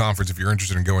Conklin Conference if you're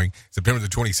interested in going September the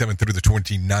 27th through the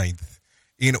 29th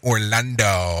in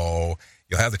Orlando.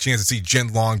 You'll have the chance to see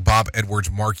Jen Long, Bob Edwards,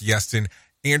 Mark Yeston,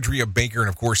 Andrea Baker, and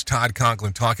of course Todd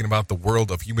Conklin talking about the world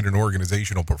of human and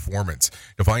organizational performance.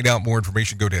 To find out more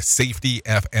information, go to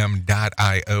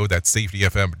safetyfm.io. That's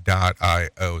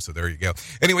safetyfm.io. So there you go.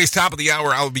 Anyways, top of the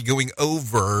hour, I'll be going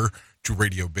over to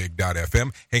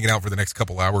radiobig.fm, hanging out for the next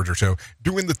couple hours or so,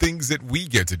 doing the things that we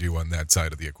get to do on that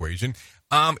side of the equation.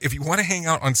 If you want to hang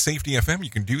out on Safety FM,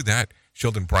 you can do that.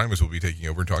 Sheldon Primus will be taking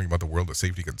over and talking about the world of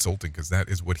safety consulting because that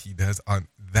is what he does on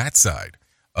that side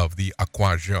of the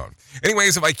equation.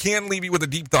 Anyways, if I can leave you with a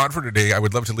deep thought for today, I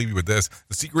would love to leave you with this.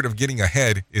 The secret of getting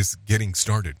ahead is getting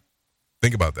started.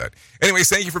 Think about that. Anyways,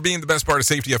 thank you for being the best part of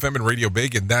Safety FM and Radio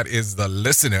Big, and that is the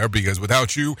listener, because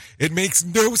without you, it makes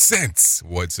no sense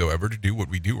whatsoever to do what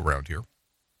we do around here.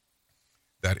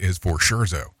 That is for sure,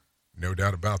 so. No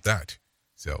doubt about that.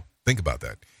 So, think about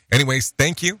that. Anyways,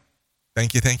 thank you.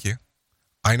 Thank you, thank you.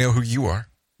 I know who you are.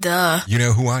 Duh. You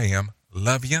know who I am.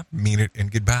 Love you, mean it,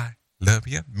 and goodbye. Love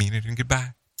you, mean it, and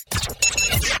goodbye.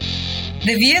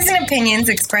 The views and opinions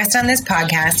expressed on this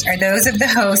podcast are those of the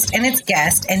host and its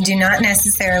guest and do not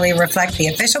necessarily reflect the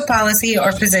official policy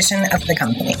or position of the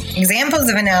company.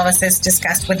 Examples of analysis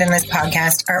discussed within this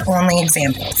podcast are only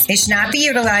examples. They should not be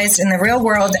utilized in the real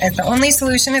world as the only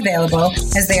solution available,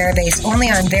 as they are based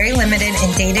only on very limited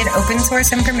and dated open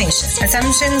source information.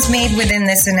 Assumptions made within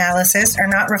this analysis are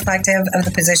not reflective of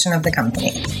the position of the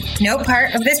company. No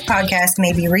part of this podcast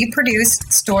may be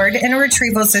reproduced, stored in a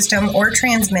retrieval system, or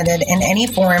transmitted in any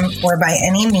form or by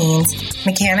any means,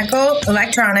 mechanical,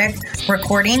 electronic,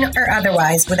 recording, or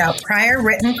otherwise, without prior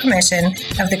written permission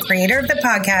of the creator of the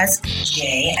podcast,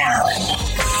 Jay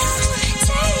Allen.